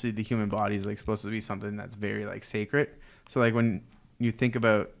obviously the human body is like supposed to be something that's very like sacred. So like when you think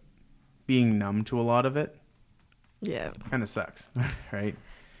about being numb to a lot of it, Yeah. kind of sucks, right?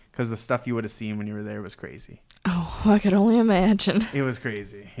 Because the stuff you would have seen when you were there was crazy. Oh, I could only imagine. It was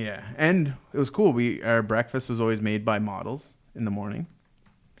crazy, yeah. And it was cool. Our breakfast was always made by models in the morning,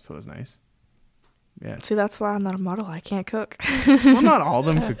 so it was nice. Yeah. See, that's why I'm not a model. I can't cook. Well, not all of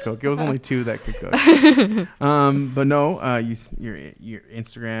them could cook. It was only 2 that could cook. But no, your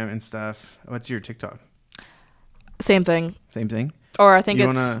Instagram and stuff. What's your TikTok? Same thing. Same thing. Or I think You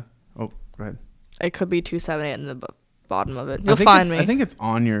it's. wanna? Oh, go ahead. It could be 278 in the bottom of it. You'll find me. I think it's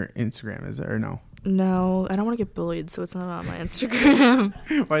on your Instagram, is it, or no? No, I don't want to get bullied, so it's not on my Instagram.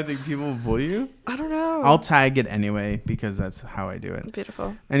 Why I think people will bully you? I don't know. I'll tag it anyway because that's how I do it.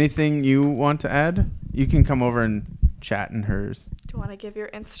 Beautiful. Anything you want to add? You can come over and chat in hers. Do you want to give your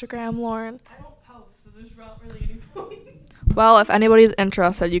Instagram, Lauren? I don't post, so there's not really any point. Well, if anybody's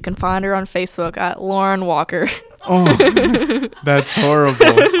interested, you can find her on Facebook at Lauren Walker. Oh, that's horrible.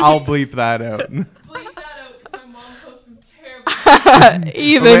 I'll bleep that out. Bleep that out because my mom posts some terrible.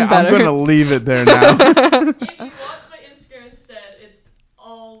 Even Okay, better. I'm going to leave it there now. If you watch my Instagram instead, it's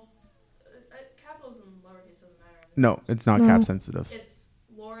all capitals and lowercase doesn't matter. No, it's not No. cap sensitive. It's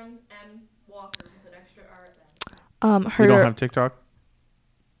Lauren M. Walker with an extra R at the end. You don't Her have TikTok?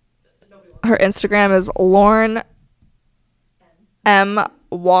 Nobody wants her Instagram is Lauren M.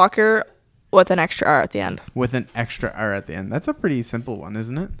 Walker with an extra R at the end. With an extra R at the end. That's a pretty simple one,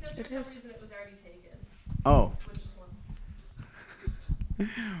 isn't it? because for some reason it was already taken, Oh. which is one.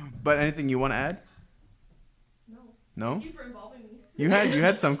 But anything you want to add? No. No? Thank you for involving me. You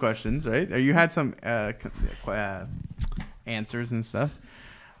had some questions, right? Or you had some answers and stuff.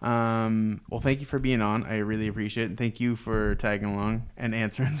 Well, thank you for being on. I really appreciate it. And thank you for tagging along and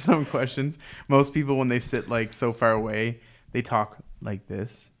answering some questions. Most people, when they sit like so far away, they talk like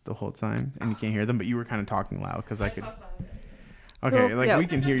this the whole time, and you can't hear them. But you were kind of talking loud because I could. talk loud. Okay, Well, like yeah. we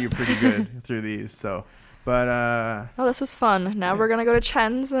can hear you pretty good through these. So, but Oh, this was fun. Now we're going to go to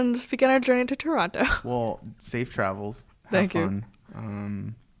Chen's and begin our journey to Toronto. well, safe travels. Have Thank you.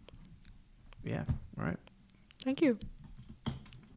 fun. Yeah. All right. Thank you.